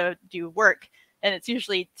time to do work, and it's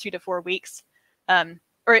usually 2 to 4 weeks,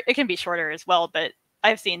 or it can be shorter as well, but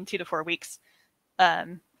I've seen 2 to 4 weeks.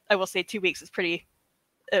 I will say 2 weeks is pretty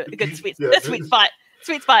a good sweet spot.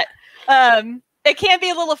 It can be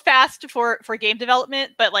a little fast for game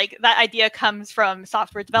development, but like that idea comes from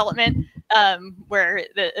software development, where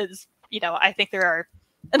I think there are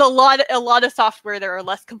in a lot of software there are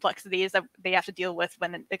less complexities that they have to deal with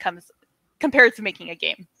when it comes compared to making a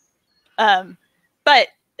game. But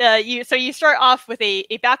you start off with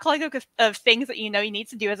a backlog of things that you need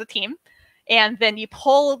to do as a team, and then you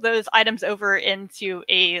pull those items over into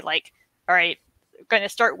a like, all right, going to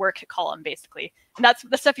start work column basically, and that's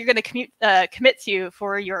the stuff you're going to commit to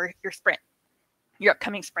for your sprint, your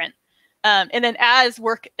upcoming sprint. And then as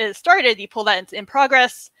work is started, you pull that into in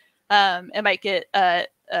progress. It might get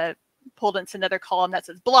pulled into another column that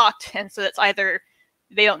says blocked, and so that's either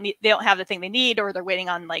they don't have the thing they need, or they're waiting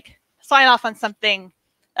on like sign off on something,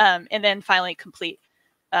 and then finally complete.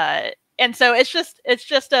 And so it's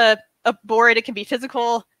just a board. It can be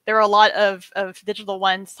physical. There are a lot of digital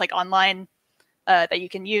ones like online that you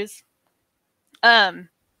can use. And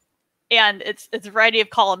it's a variety of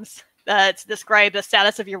columns to describe the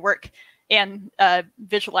status of your work and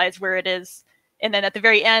visualize where it is. And then at the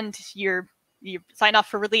very end, you sign off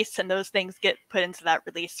for release, and those things get put into that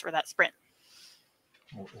release for that sprint.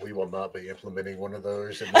 We will not be implementing one of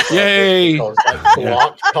those. Yay! Because that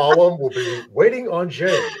blocked column will be waiting on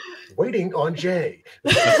Jay. Waiting on Jay.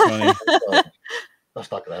 That's funny.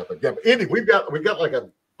 That's not going to happen. Yeah, but Indy, we've got like a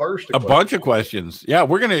burst of bunch of questions. Yeah,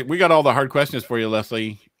 we got all the hard questions for you,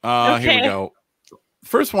 Leslie. Okay. Here we go.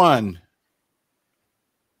 First one.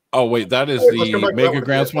 Oh wait, that is the Mega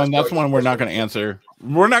Grants one. That's one we're not going to answer.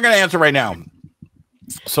 We're not going to answer right now.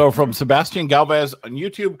 So from Sebastian Galvez on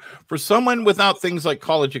YouTube, for someone without things like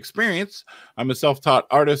college experience, I'm a self-taught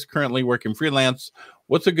artist currently working freelance.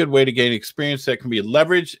 What's a good way to gain experience that can be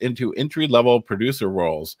leveraged into entry-level producer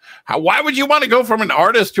roles? Why would you want to go from an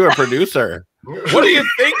artist to a producer? What are you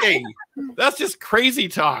thinking? That's just crazy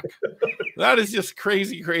talk. That is just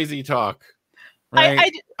crazy talk.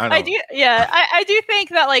 Right? I do think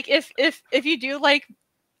that like if you do like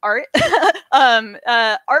art,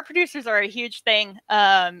 art producers are a huge thing.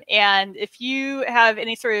 And if you have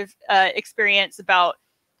any sort of experience about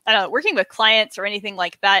working with clients or anything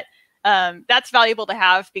like that, that's valuable to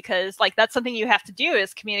have, because like that's something you have to do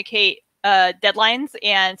is communicate deadlines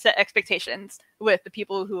and set expectations with the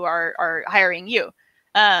people who are hiring you.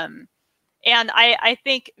 And I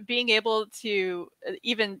think being able to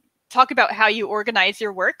even talk about how you organize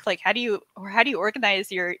your work, like how do you organize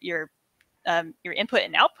your input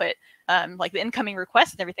and output, like the incoming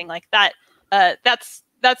requests and everything like that.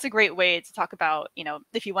 That's a great way to talk about,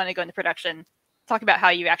 if you want to go into production, talk about how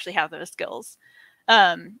you actually have those skills.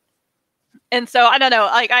 And so I don't know,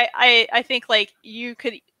 like I think like you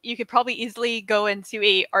could probably easily go into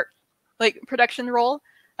a art like production role.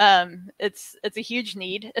 It's a huge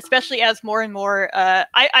need, especially as more and more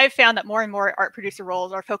I've found that more and more art producer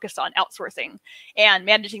roles are focused on outsourcing and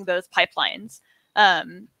managing those pipelines.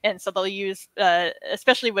 And so they'll use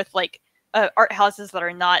especially with like art houses that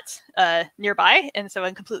are not nearby, and so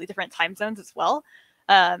in completely different time zones as well.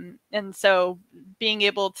 And so being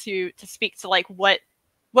able to speak to like what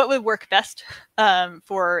would work best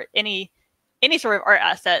for any sort of art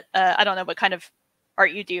asset. I don't know what kind of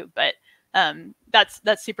art you do, but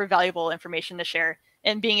that's super valuable information to share,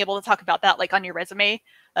 and being able to talk about that like on your resume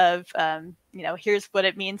of here's what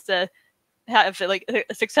it means to have like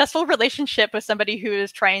a successful relationship with somebody who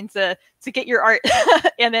is trying to get your art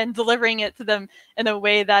and then delivering it to them in a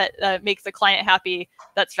way that makes the client happy.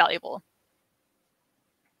 That's valuable.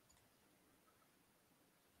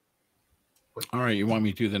 All right, you want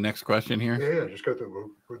me to do the next question here? Yeah, just go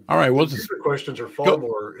through. All right, we'll just questions are far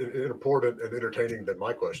more important and entertaining than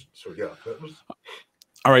my questions. So yeah, that was.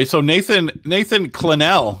 All right, so Nathan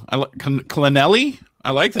Clinelli,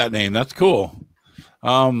 I like that name. That's cool.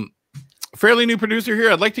 Fairly new producer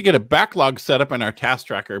here. I'd like to get a backlog set up in our task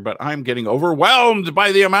tracker, but I'm getting overwhelmed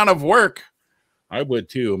by the amount of work. I would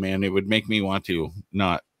too, man. It would make me want to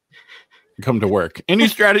not come to work. Any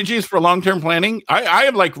strategies for long-term planning? I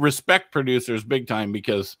like respect producers big time,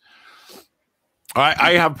 because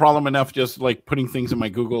I have problem enough just like putting things in my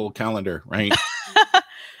Google Calendar, right?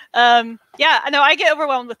 Yeah, I know I get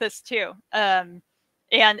overwhelmed with this too.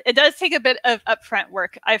 And it does take a bit of upfront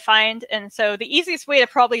work, I find. And so the easiest way to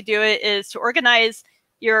probably do it is to organize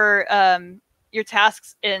your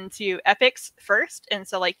tasks into epics first. And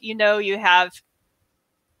so like, you have,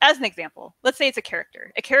 as an example, let's say it's a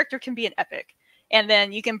character. A character can be an epic. And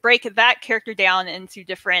then you can break that character down into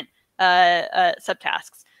different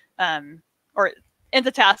subtasks, or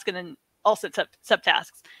into task and then also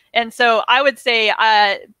subtasks. And so I would say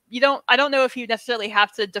I don't know if you necessarily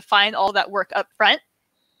have to define all that work up front,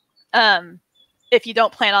 if you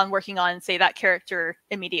don't plan on working on, say, that character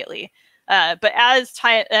immediately. But as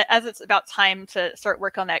it's about time to start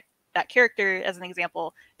work on that character, as an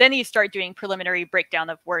example, then you start doing preliminary breakdown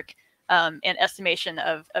of work and estimation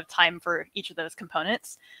of time for each of those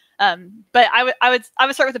components. But I would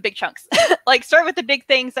start with the big chunks. Like, start with the big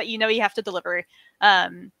things that you have to deliver.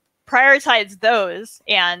 Prioritize those,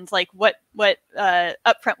 and like what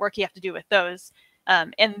upfront work you have to do with those,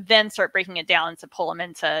 and then start breaking it down to pull them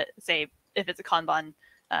into, say, if it's a Kanban,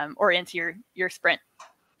 or into your sprint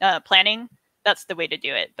planning. That's the way to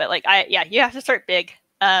do it. But like, you have to start big.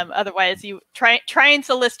 Otherwise, you trying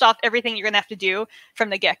to list off everything you're gonna have to do from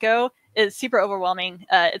the get-go is super overwhelming.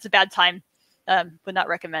 It's a bad time. Would not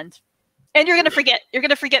recommend. And you're gonna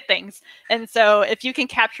forget things. And so if you can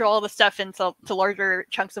capture all the stuff into larger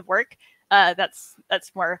chunks of work, that's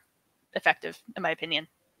more effective, in my opinion.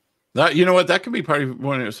 That, you know what, that could be part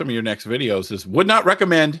of some of your next videos, is would not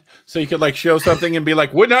recommend. So you could like show something and be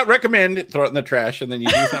like, would not recommend, throw it in the trash, and then you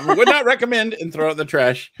do something, would not recommend, and throw it in the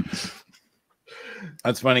trash.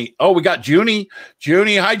 That's funny. Oh, we got Junie.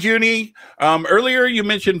 Hi, Junie. Earlier you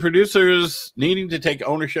mentioned producers needing to take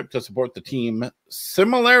ownership to support the team.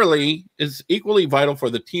 Similarly, is equally vital for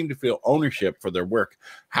the team to feel ownership for their work.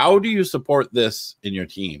 How do you support this in your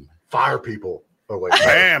team? Fire people. Oh, wait.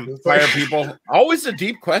 Bam! Fire people. Always the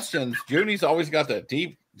deep questions. Junie's always got the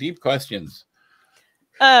deep questions.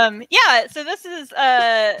 Yeah, so this is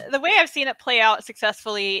the way I've seen it play out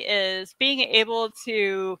successfully is being able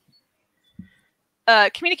to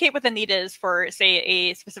communicate what the need is for, say,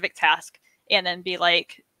 a specific task, and then be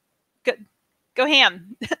like, go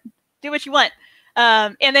ham, do what you want.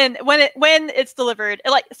 And then when it's delivered,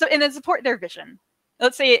 and then support their vision.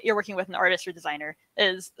 Let's say you're working with an artist or designer,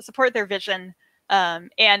 is support their vision. And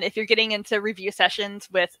if you're getting into review sessions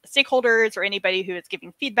with stakeholders or anybody who is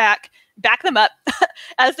giving feedback, back them up.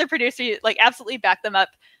 As the producer, like, absolutely back them up,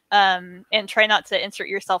 and try not to insert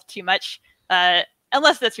yourself too much,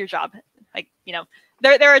 unless that's your job. Like,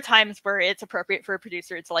 there are times where it's appropriate for a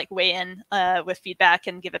producer to like weigh in with feedback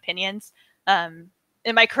and give opinions. In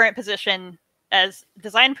my current position as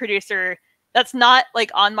design producer, that's not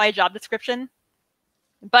like on my job description.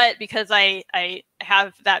 But because I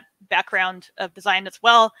have that background of design as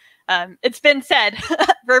well, it's been said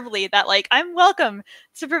verbally that like I'm welcome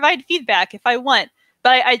to provide feedback if I want.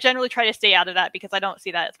 But I generally try to stay out of that, because I don't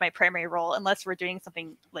see that as my primary role unless we're doing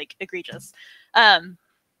something like egregious.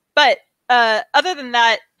 But other than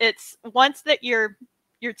that, it's once that your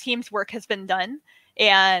team's work has been done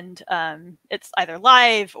and it's either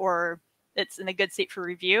live or it's in a good state for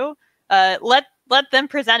review, let them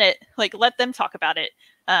present it, like let them talk about it,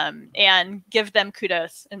 and give them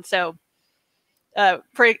kudos. And so,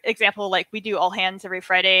 for example, like we do all hands every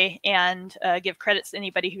Friday and give credits to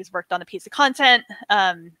anybody who's worked on a piece of content.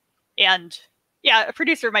 And yeah, a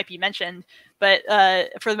producer might be mentioned, but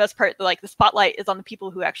for the most part, like the spotlight is on the people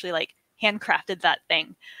who actually like handcrafted that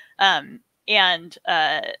thing. And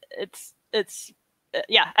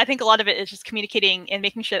yeah, I think a lot of it is just communicating and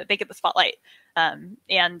making sure that they get the spotlight,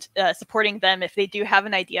 and supporting them if they do have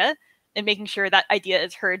an idea, and making sure that idea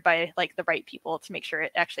is heard by like the right people to make sure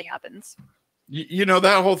it actually happens.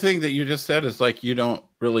 That whole thing that you just said is like, you don't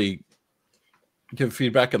really give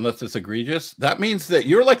feedback unless it's egregious. That means that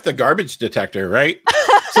you're like the garbage detector, right?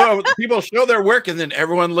 So people show their work and then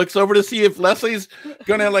everyone looks over to see if Leslie's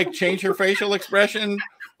gonna like change her facial expression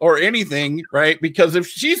or anything, right? Because if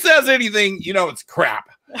she says anything, it's crap,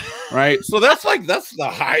 right? So that's the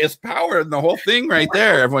highest power in the whole thing right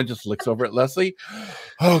there. Everyone just looks over at Leslee.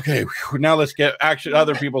 Okay, now let's get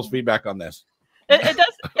other people's feedback on this.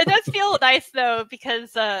 It does feel nice though,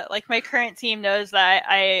 because like my current team knows that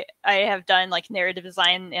I have done like narrative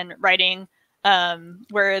design and writing,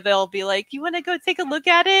 where they'll be like, "You want to go take a look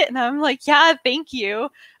at it?" And I'm like, "Yeah, thank you."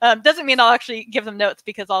 Doesn't mean I'll actually give them notes,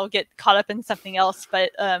 because I'll get caught up in something else.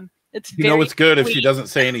 But it's you know very it's good if clean. she doesn't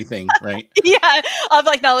say anything, right? Yeah, I'm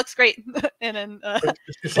like, that looks great. And then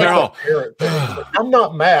it's like that parent thing. It's like, I'm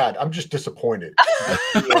not mad. I'm just disappointed.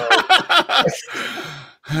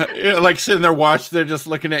 Yeah, like sitting there watching, they're just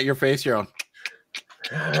looking at your face. You're on.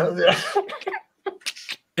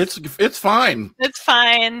 It's fine. it's fine. It's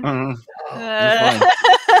fine.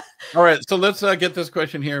 All right, so let's get this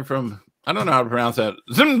question here from, I don't know how to pronounce that.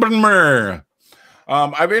 Zimbrmer.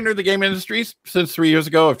 I've entered the game industry since 3 years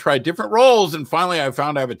ago. I've tried different roles, and finally I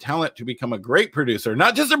found I have a talent to become a great producer.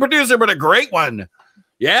 Not just a producer, but a great one.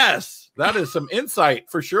 Yes, that is some insight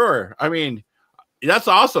for sure. I mean, that's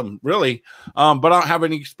awesome, really. But I don't have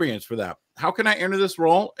any experience for that. How can I enter this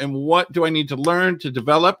role, and what do I need to learn to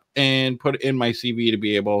develop and put in my CV to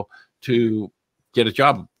be able to get a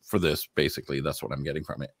job for this? Basically, that's what I'm getting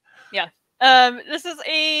from it. Yeah. This is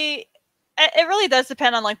it really does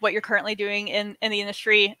depend on like what you're currently doing in the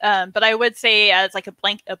industry. But I would say as like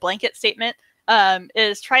a blanket statement,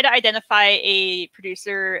 is try to identify a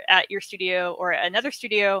producer at your studio or another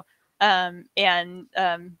studio, and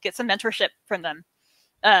get some mentorship from them.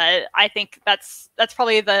 I think that's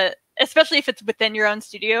probably especially if it's within your own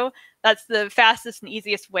studio, that's the fastest and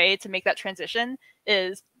easiest way to make that transition,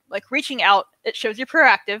 is like reaching out. It shows you're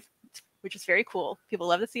proactive, which is very cool. People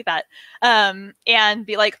love to see that. And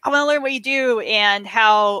be like, I want to learn what you do and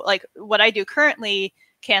how like what I do currently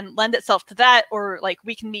can lend itself to that, or like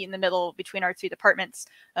we can meet in the middle between our two departments,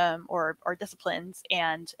 or disciplines,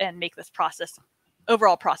 and make this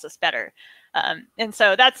overall process better. And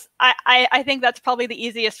so I think that's probably the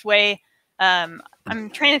easiest way. I'm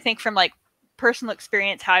trying to think from like personal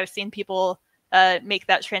experience how I've seen people make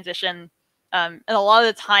that transition. And a lot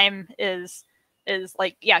of the time is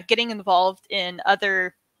like, yeah, getting involved in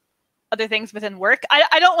other things within work.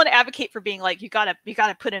 I don't want to advocate for being like, you gotta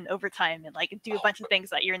put in overtime and like do a bunch of things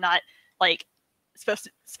that you're not like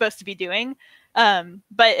supposed to be doing.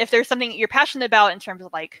 But if there's something you're passionate about in terms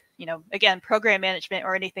of like, you know, again, program management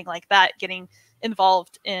or anything like that, getting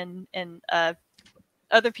involved in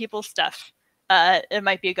other people's stuff, it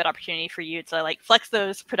might be a good opportunity for you to like flex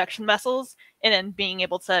those production muscles and then being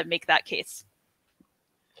able to make that case.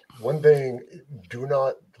 One thing, do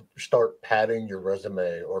not start padding your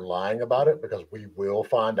resume or lying about it, because we will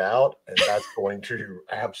find out, and that's going to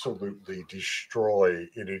absolutely destroy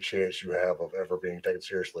any chance you have of ever being taken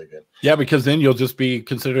seriously again. Yeah, because then you'll just be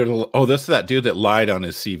considered, oh, this is that dude that lied on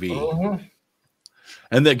his CV.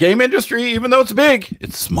 And the game industry, even though it's big,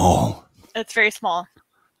 it's small. It's very small.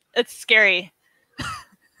 It's scary.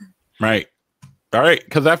 Right. All right,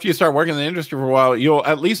 because after you start working in the industry for a while, you'll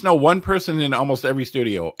at least know one person in almost every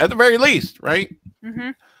studio, at the very least, right? Mm-hmm.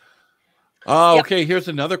 Okay, here's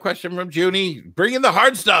another question from Junie. Bring in the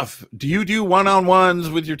hard stuff. Do you do one-on-ones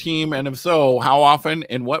with your team? And if so, how often,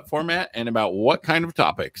 in what format, and about what kind of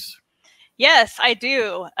topics? Yes, I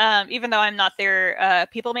do. Even though I'm not their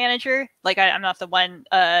people manager, like I'm not the one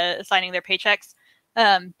assigning their paychecks,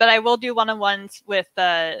 but I will do one-on-ones with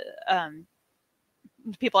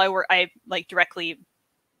people I like directly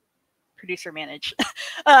producer manage.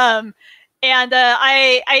 And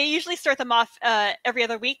I usually start them off every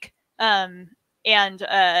other week. And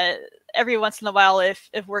every once in a while, if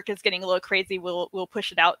work is getting a little crazy, we'll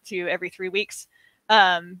push it out to every 3 weeks.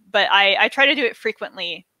 But I try to do it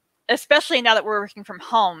frequently, especially now that we're working from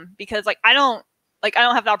home, because like I don't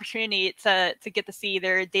have the opportunity to get to see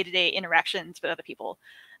their day-to-day interactions with other people.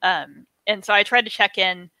 And so I try to check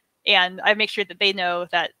in, and I make sure that they know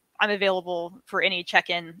that I'm available for any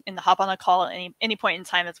check-in and hop on a call at any point in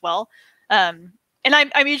time as well. And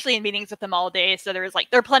I'm usually in meetings with them all day, so there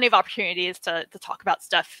are plenty of opportunities to talk about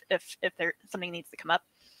stuff if something needs to come up.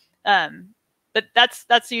 But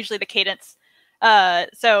that's usually the cadence.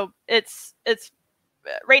 So it's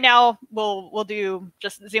right now we'll do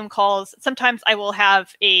just Zoom calls. Sometimes I will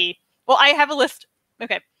have I have a list.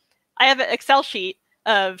 Okay, I have an Excel sheet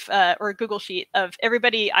of or a Google sheet of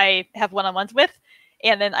everybody I have one-on-ones with,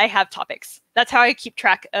 and then I have topics. That's how I keep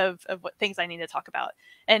track of what things I need to talk about.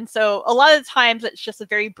 And so a lot of the times it's just a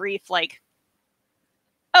very brief, like,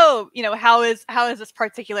 oh, you know, how is this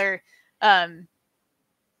particular task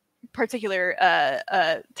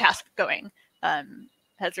going?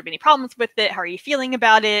 Has there been any problems with it? How are you feeling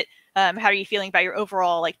about it? How are you feeling about your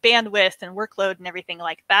overall like bandwidth and workload and everything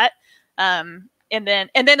like that? And then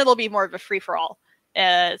it'll be more of a free for all.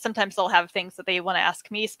 Sometimes they'll have things that they want to ask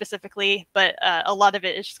me specifically, but a lot of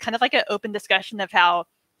it is just kind of like an open discussion of how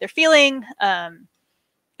they're feeling,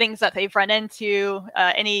 things that they've run into,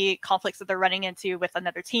 any conflicts that they're running into with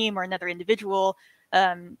another team or another individual.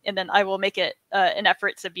 And then I will make it an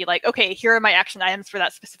effort to be like, okay, here are my action items for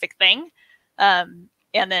that specific thing. And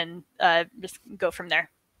then just go from there.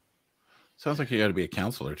 Sounds like you got to be a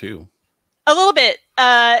counselor too. A little bit,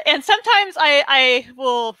 and sometimes I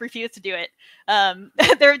will refuse to do it.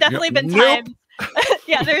 There have definitely been times.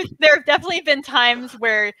 Yeah, there have definitely been times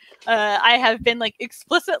where I have been like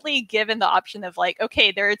explicitly given the option of like,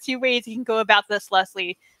 okay, there are two ways you can go about this,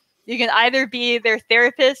 Leslie. You can either be their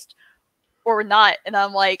therapist or not, and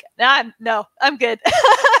I'm like, nah, no, I'm good.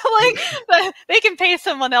 Like, they can pay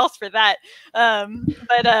someone else for that.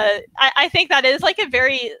 But I think that is like a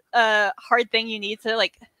very hard thing you need to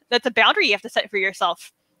like. That's a boundary you have to set for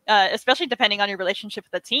yourself, especially depending on your relationship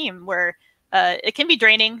with the team, where it can be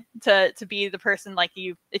draining to be the person like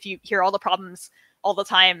you, if you hear all the problems all the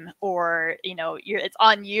time, or, you know, it's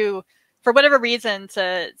on you for whatever reason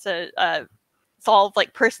to solve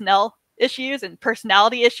like personnel issues and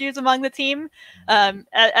personality issues among the team. At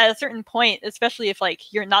a certain point, especially if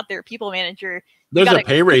like you're not their people manager, there's a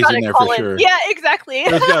pay raise in there for sure. Yeah, exactly.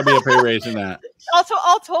 There's got to be a pay raise in that. Also,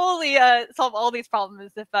 I'll totally solve all these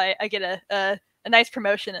problems if I get a nice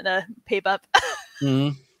promotion and a pay bump.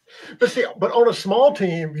 Mm-hmm. But see, but on a small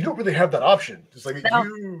team, you don't really have that option. It's like No.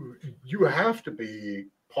 you have to be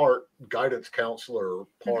part guidance counselor,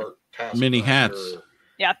 part task many manager. hats.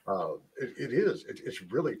 Yeah, it's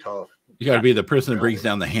really tough. You got to be the person that brings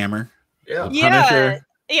down the hammer. Yeah, the Punisher.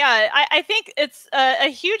 Yeah. I think it's a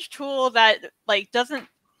huge tool that like doesn't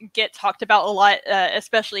get talked about a lot,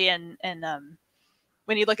 especially in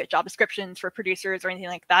when you look at job descriptions for producers or anything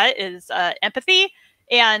like that, is empathy.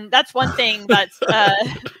 And that's one thing that's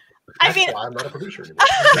I mean, why I'm not a producer anymore.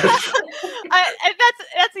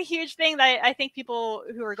 That's a huge thing that I think people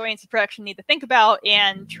who are going into production need to think about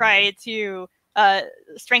and try to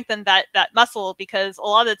strengthen that muscle, because a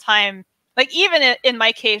lot of the time, like even in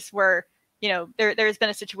my case where, you know, there's been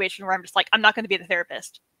a situation where I'm just like, I'm not going to be the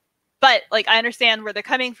therapist, but like I understand where they're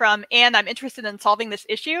coming from and I'm interested in solving this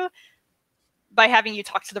issue by having you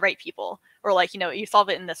talk to the right people, or like, you know, you solve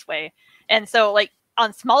it in this way. And so like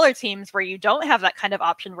on smaller teams where you don't have that kind of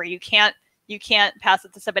option, where you can't pass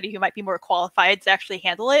it to somebody who might be more qualified to actually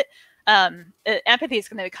handle it, empathy is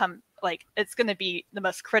going to become like, it's going to be the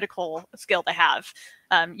most critical skill to have.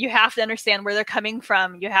 You have to understand where they're coming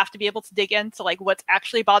from. You have to be able to dig into like what's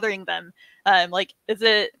actually bothering them. Like, is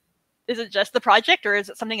it just the project, or is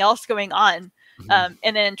it something else going on? Mm-hmm.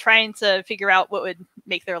 And then trying to figure out what would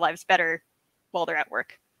make their lives better while they're at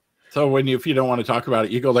work. So if you don't want to talk about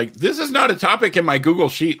it, you go like, this is not a topic in my Google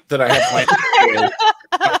sheet that I have planned.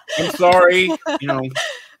 I'm sorry, you know.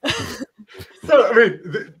 So, I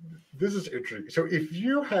mean, this is interesting. So if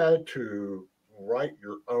you had to write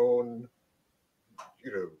your own,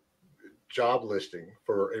 you know, job listing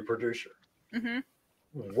for a producer, mm-hmm.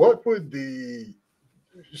 what would the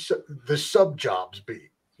sub jobs be?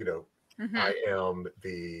 You know, mm-hmm. I am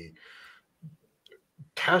the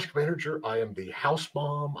task manager, I am the house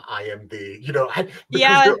mom, I am the, you know,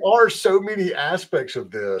 because there are so many aspects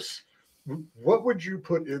of this. What would you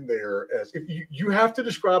put in there as, if you have to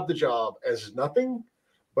describe the job as nothing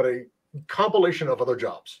but a compilation of other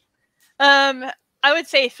jobs? I would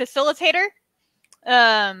say facilitator.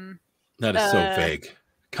 That is so vague.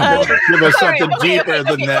 Come on, give us something deeper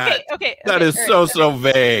than that. Okay. That is so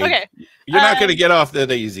vague. Okay. You're not going to get off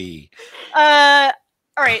that easy. All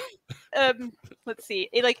right. Let's see.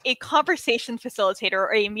 Like a conversation facilitator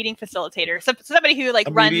or a meeting facilitator. So somebody who like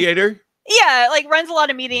runs. Mediator? Yeah, like runs a lot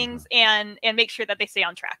of meetings and make sure that they stay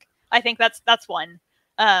on track. I think that's one.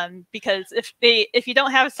 Because if you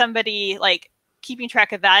don't have somebody like keeping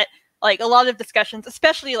track of that, like a lot of discussions,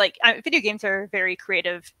 especially like video games are a very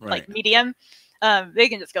creative like medium. They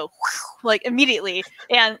can just go like immediately,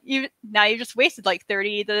 and you just wasted like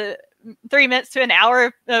 30 minutes to an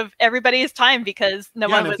hour of everybody's time because no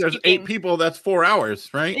one was. If there's 8 people, that's 4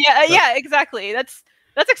 hours, right? Yeah, exactly. That's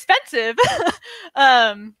expensive.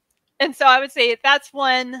 And so I would say that's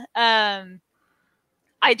one.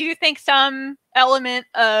 I do think some element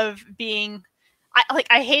of being,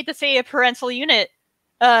 I hate to say a parental unit,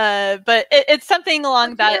 but it's something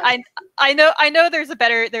along that. I know there is a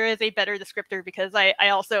better descriptor, because I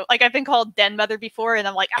also like, I've been called den mother before, and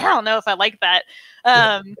I'm like, I don't know if I like that.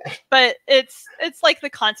 But it's like the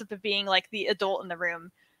concept of being like the adult in the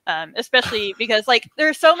room, especially because like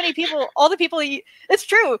there's so many people, it's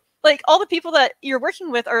true. Like all the people that you're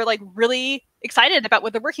working with are like really excited about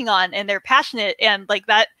what they're working on, and they're passionate, and like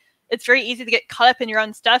that, it's very easy to get caught up in your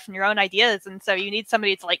own stuff and your own ideas. And so you need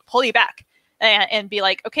somebody to like pull you back and be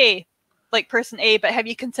like, okay, like person A, but have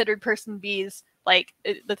you considered person B's, like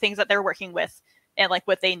the things that they're working with and like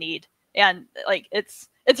what they need? And like, it's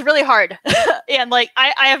really hard. And like,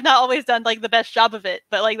 I have not always done like the best job of it,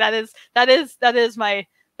 but like, that is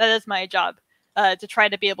my job, to try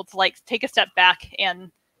to be able to like take a step back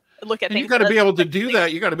and look at and things. You got to be able to do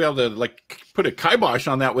that. You got to be able to like put a kibosh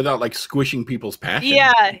on that without like squishing people's passion.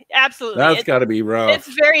 Yeah, absolutely. That's got to be rough.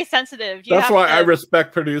 It's very sensitive. That's why I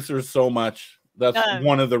respect producers so much. That's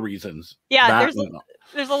one of the reasons. Yeah,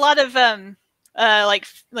 there's a lot of like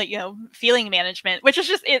you know, feeling management, which is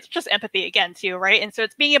just empathy again too, right? And so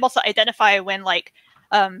it's being able to identify when like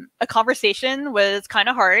a conversation was kind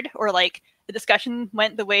of hard, or like the discussion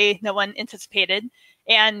went the way no one anticipated,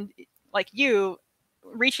 and like you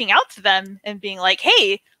reaching out to them and being like,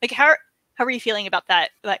 hey, like how are you feeling about that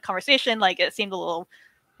conversation? Like it seemed a little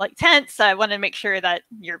like tense. I want to make sure that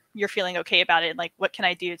you're feeling okay about it. Like what can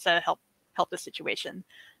I do to help the situation?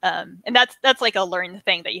 And that's like a learned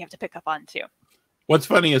thing that you have to pick up on too. What's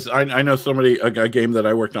funny is I know somebody, a game that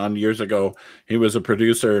I worked on years ago, he was a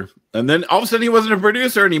producer, and then all of a sudden he wasn't a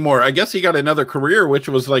producer anymore. I guess he got another career, which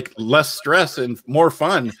was like less stress and more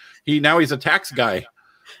fun. Now he's a tax guy.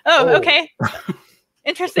 Oh. Okay.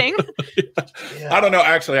 Interesting. Yeah. I don't know.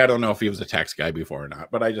 Actually, I don't know if he was a tax guy before or not,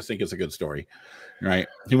 but I just think it's a good story, right?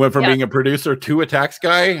 He went from being a producer to a tax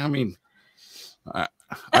guy. I mean,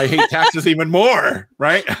 I hate taxes even more,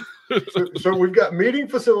 right? So we've got meeting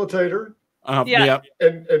facilitator. Yeah.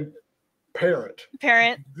 And parent.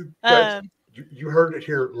 You heard it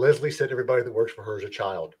here. Leslie said everybody that works for her is a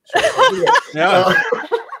child. So,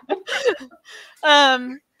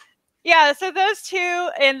 yeah. So those two,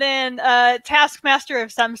 and then taskmaster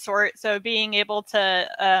of some sort. So being able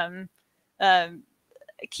to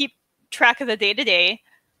keep track of the day-to-day,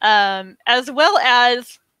 as well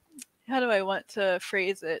as, how do I want to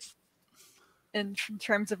phrase it in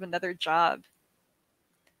terms of another job?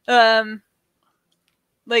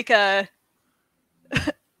 Like a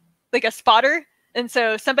spotter, and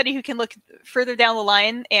so somebody who can look further down the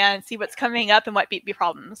line and see what's coming up and what be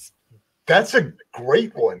problems. That's a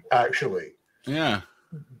great one, actually. Yeah.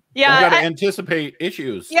 Yeah. You got to anticipate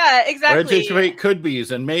issues. Yeah, exactly. Or anticipate could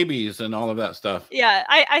be's and maybes and all of that stuff. Yeah,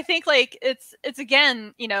 I think like it's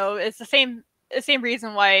again, you know, it's the same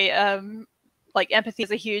reason why like empathy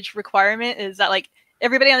is a huge requirement, is that like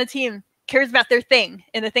everybody on the team cares about their thing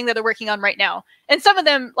and the thing that they're working on right now. And some of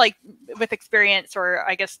them, like with experience, or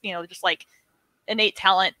I guess, you know, just like innate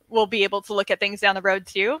talent, will be able to look at things down the road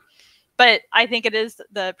too. But I think it is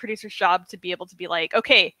the producer's job to be able to be like,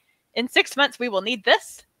 okay, in 6 months we will need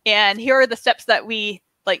this, and here are the steps that we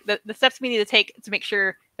like, the steps we need to take to make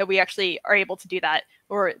sure that we actually are able to do that,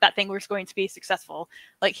 or that thing was going to be successful.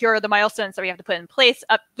 Like, here are the milestones that we have to put in place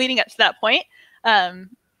leading up to that point.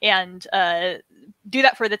 And do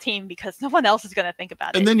that for the team, because no one else is going to think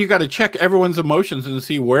about it. And then you got to check everyone's emotions and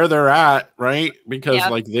see where they're at, right? Because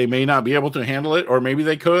like they may not be able to handle it, or maybe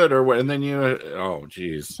they could, or what. And then oh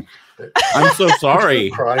geez, I'm so sorry.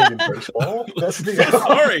 Crying in baseball. That's the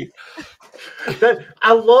sorry.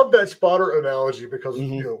 I love that spotter analogy, because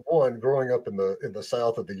you know, one, growing up in the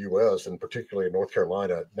South of the U.S. and particularly in North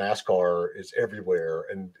Carolina, NASCAR is everywhere,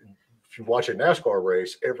 and if you watch a NASCAR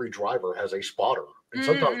race, every driver has a spotter, and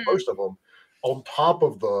sometimes most of them on top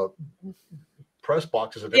of the press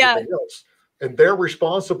boxes and everything else. And they're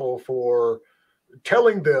responsible for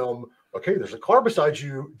telling them, okay, there's a car beside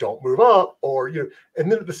you, don't move up, or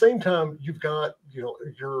and then at the same time, you've got,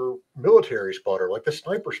 your military spotter, like the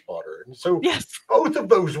sniper spotter. And so both of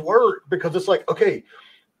those work, because it's like, okay,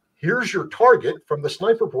 here's your target from the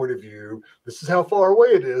sniper point of view. This is how far away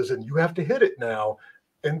it is, and you have to hit it now.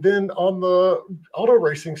 And then on the auto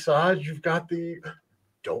racing side, you've got the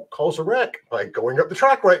don't cause a wreck by going up the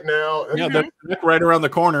track right now. Yeah, that's right around the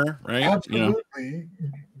corner, right? Absolutely,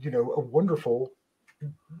 a wonderful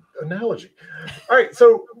analogy. All right,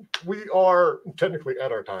 so we are technically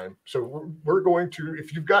at our time. So we're going to,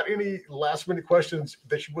 if you've got any last minute questions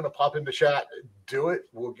that you want to pop into chat, do it.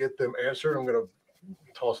 We'll get them answered. I'm going to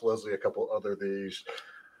toss Leslie a couple other of these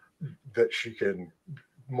that she can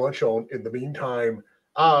munch on in the meantime.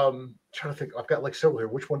 Trying to think, I've got like several here.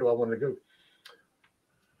 Which one do I want to go?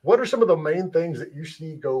 What are some of the main things that you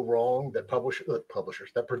see go wrong that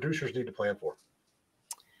producers need to plan for?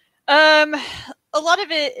 A lot of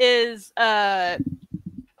it is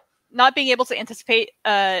not being able to anticipate.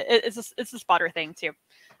 It's a spotter thing too,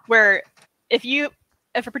 where if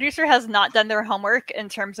a producer has not done their homework in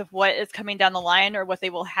terms of what is coming down the line or what they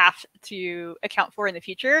will have to account for in the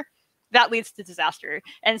future, that leads to disaster.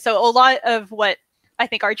 And so a lot of what I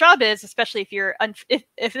think our job is, especially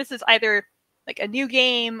if this is either like a new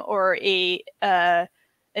game or an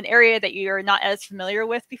area that you're not as familiar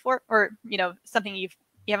with before, or something you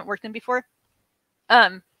haven't worked in before,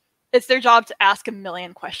 it's their job to ask a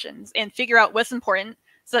million questions and figure out what's important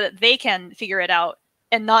so that they can figure it out,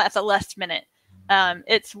 and not at the last minute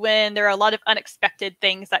It's when there are a lot of unexpected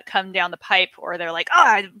things that come down the pipe, or they're like, "Oh,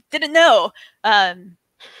 I didn't know."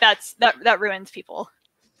 That ruins people.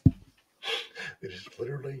 It is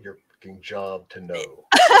literally your fucking job to know.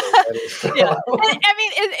 Yeah, I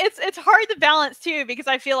mean, it's hard to balance too, because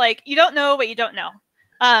I feel like you don't know what you don't know.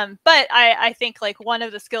 But I think like one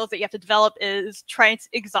of the skills that you have to develop is trying to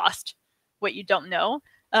exhaust what you don't know,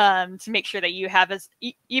 to make sure that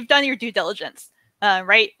you've done your due diligence.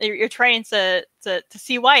 Right, you're trying to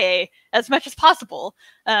CYA as much as possible,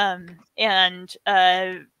 and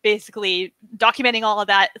basically documenting all of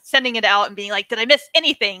that, sending it out, and being like, "Did I miss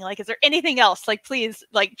anything? Like, is there anything else? Like, please,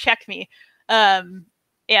 like, check me."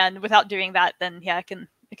 And without doing that, then yeah, it can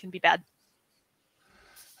be bad.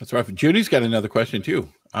 That's rough. Judy's got another question too.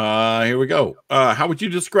 Here we go. How would you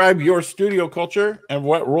describe your studio culture, and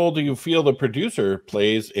what role do you feel the producer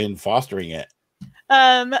plays in fostering it?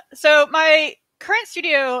 So my current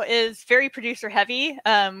studio is very producer heavy.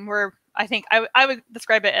 I think I would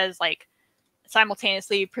describe it as like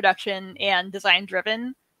simultaneously production and design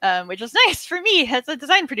driven, which is nice for me as a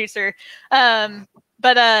design producer. Yeah,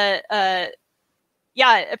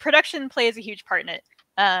 production plays a huge part in it.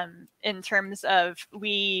 In terms of,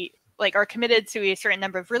 we like are committed to a certain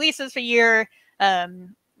number of releases a year.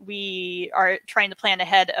 We are trying to plan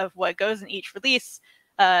ahead of what goes in each release.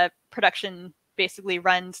 Production basically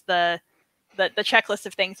runs the checklist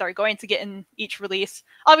of things that are going to get in each release,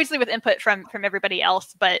 obviously with input from everybody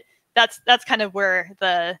else, but that's kind of where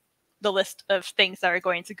the list of things that are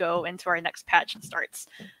going to go into our next patch starts.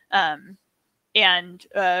 And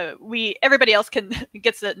everybody else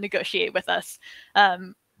gets to negotiate with us.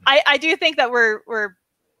 I do think that we're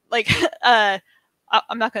like, I'm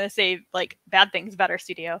not going to say like bad things about our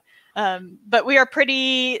studio, but we are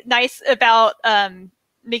pretty nice about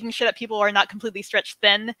making sure that people are not completely stretched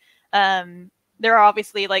thin. There are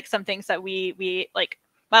obviously like some things that we like,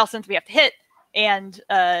 milestones we have to hit, and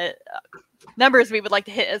numbers we would like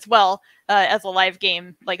to hit as well, as a live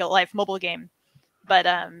game, like a live mobile game. But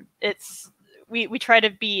we try to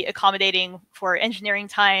be accommodating for engineering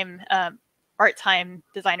time, art time,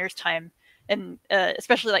 designers time, and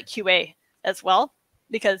especially like QA as well,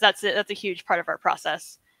 because that's a huge part of our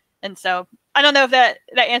process. And so I don't know if that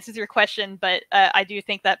answers your question, but I do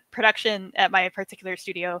think that production at my particular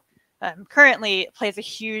studio currently plays a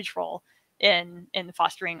huge role in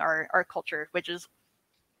fostering our culture, which is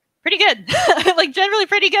pretty good, like generally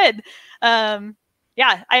pretty good.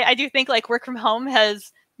 Yeah, I do think like work from home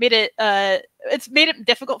has made it it's made it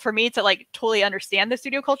difficult for me to like totally understand the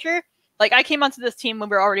studio culture. Like, I came onto this team when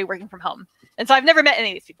we were already working from home, and so I've never met any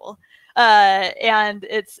of these people. And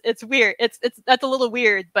it's weird. That's a little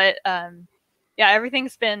weird, but yeah,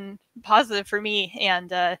 everything's been positive for me,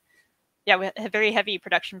 and yeah, we have a very heavy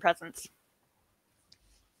production presence.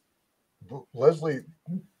 Leslie,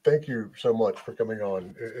 thank you so much for coming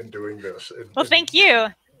on and doing this. Well, thank you.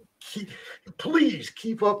 Please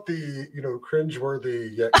keep up the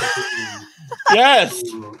cringeworthy yet yes,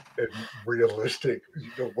 and realistic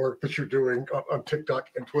work that you're doing on TikTok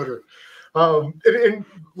and Twitter. And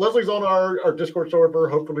Leslie's on our Discord server.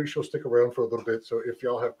 Hopefully she'll stick around for a little bit. So if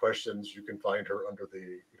y'all have questions, you can find her under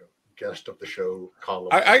the guest of the show column.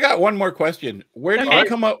 I got one more question. Where did you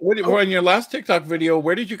come up in your last TikTok video?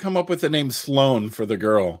 Where did you come up with the name Sloan for the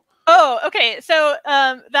girl? Oh, okay. So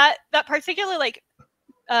that particular like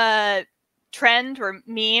trend or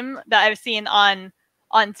meme that I've seen on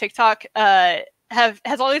TikTok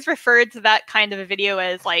has always referred to that kind of a video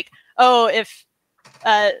as like, oh, if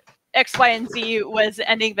X, Y, and Z was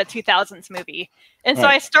ending the 2000s movie. And so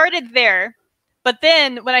I started there, but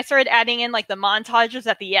then when I started adding in like the montages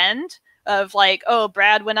at the end of like, oh,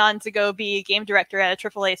 Brad went on to go be game director at a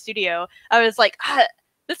AAA studio, I was like,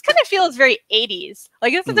 this kind of feels very 80s.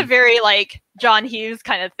 Like, this is a very like John Hughes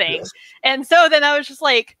kind of thing. Yes. And so then I was just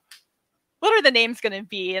like, what are the names going to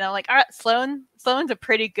be? And I'm like, all right, Sloan's a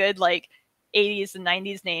pretty good like 80s and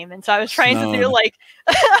 90s name. And so I was trying to do like,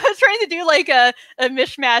 a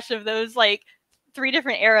mishmash of those like 3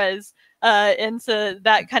 different eras into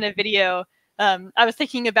that kind of video. I was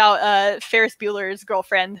thinking about Ferris Bueller's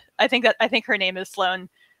girlfriend. I think her name is Sloan.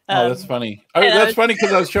 Oh, that's funny. That's funny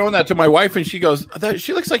because I was showing that to my wife, and she goes,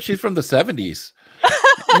 "She looks like she's from the 70s."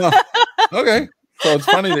 No. Okay, so it's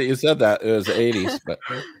funny that you said that it was the 80s. But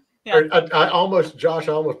yeah. I almost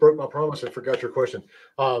broke my promise and forgot your question.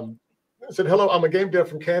 I said, hello, I'm a game dev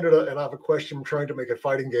from Canada, and I have a question. I'm trying to make a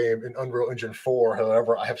fighting game in Unreal Engine 4.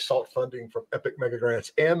 However, I have sought funding from Epic Mega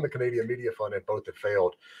Grants and the Canadian Media Fund, and both have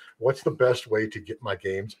failed. What's the best way to get my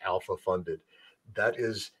games alpha funded? That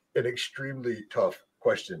is an extremely tough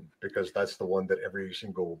question, because that's the one that every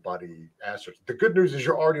single body answers. The good news is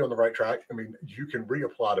you're already on the right track. I mean, you can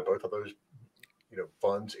reapply to both of those,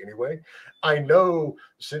 funds anyway. I know,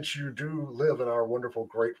 since you do live in our wonderful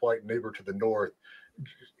great white neighbor to the north,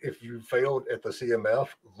 if you failed at the CMF,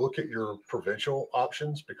 look at your provincial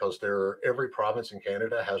options, because every province in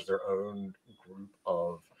Canada has their own group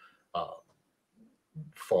of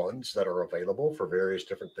funds that are available for various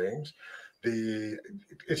different things.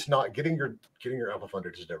 It's not getting your alpha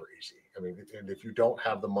funded is never easy. I mean, and if you don't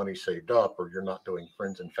have the money saved up, or you're not doing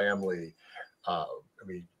friends and family, I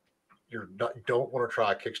mean, you don't want to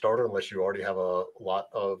try a Kickstarter unless you already have a lot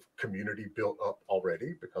of community built up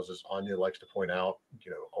already, because as Anya likes to point out,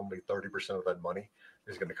 only 30% of that money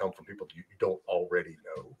is going to come from people you don't already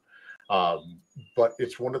know. But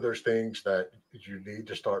it's one of those things that you need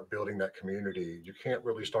to start building that community. You can't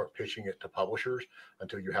really start pitching it to publishers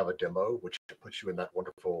until you have a demo, which puts you in that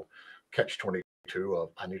wonderful catch-22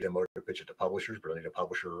 of, I need a demo to pitch it to publishers, but I need a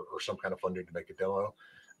publisher or some kind of funding to make a demo.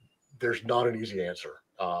 There's not an easy answer.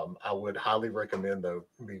 I would highly recommend, though,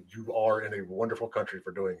 I mean, you are in a wonderful country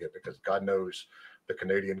for doing it, because God knows the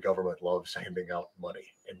Canadian government loves handing out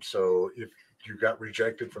money. And so if you got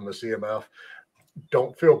rejected from the CMF,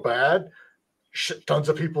 don't feel bad. Tons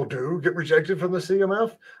of people do get rejected from the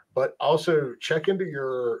CMF, but also check into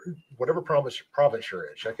your whatever province you're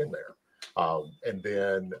in. Check in there, and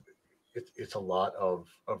then it's a lot of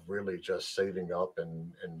really just saving up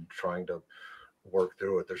and trying to work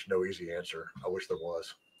through it. There's no easy answer. I wish there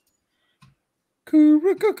was.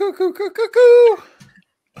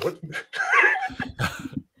 What?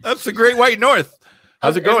 That's the Great White North.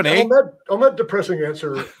 How's it going, eh? On that depressing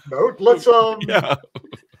answer note, let's yeah.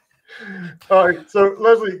 All right. So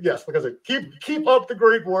Leslie, yes, like I said, keep up the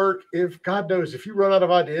great work. If God knows, if you run out of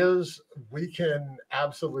ideas, we can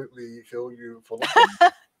absolutely fill you full of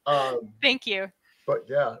them. Thank you. But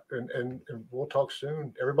yeah, and we'll talk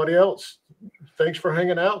soon. Everybody else, thanks for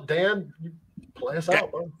hanging out. Dan, you play us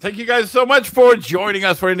out, bro. Thank you guys so much for joining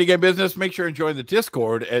us for Indie Game Business. Make sure and join the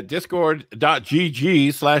Discord at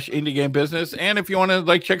discord.gg/indiegamebusiness. And if you want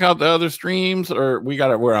to check out the other streams, or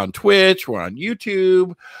we're on Twitch, we're on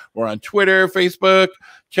YouTube, we're on Twitter, Facebook.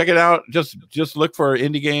 Check it out. Just look for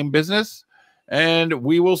Indie Game Business, and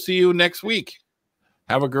we will see you next week.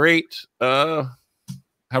 Have a great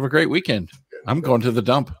weekend. I'm going to the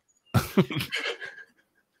dump.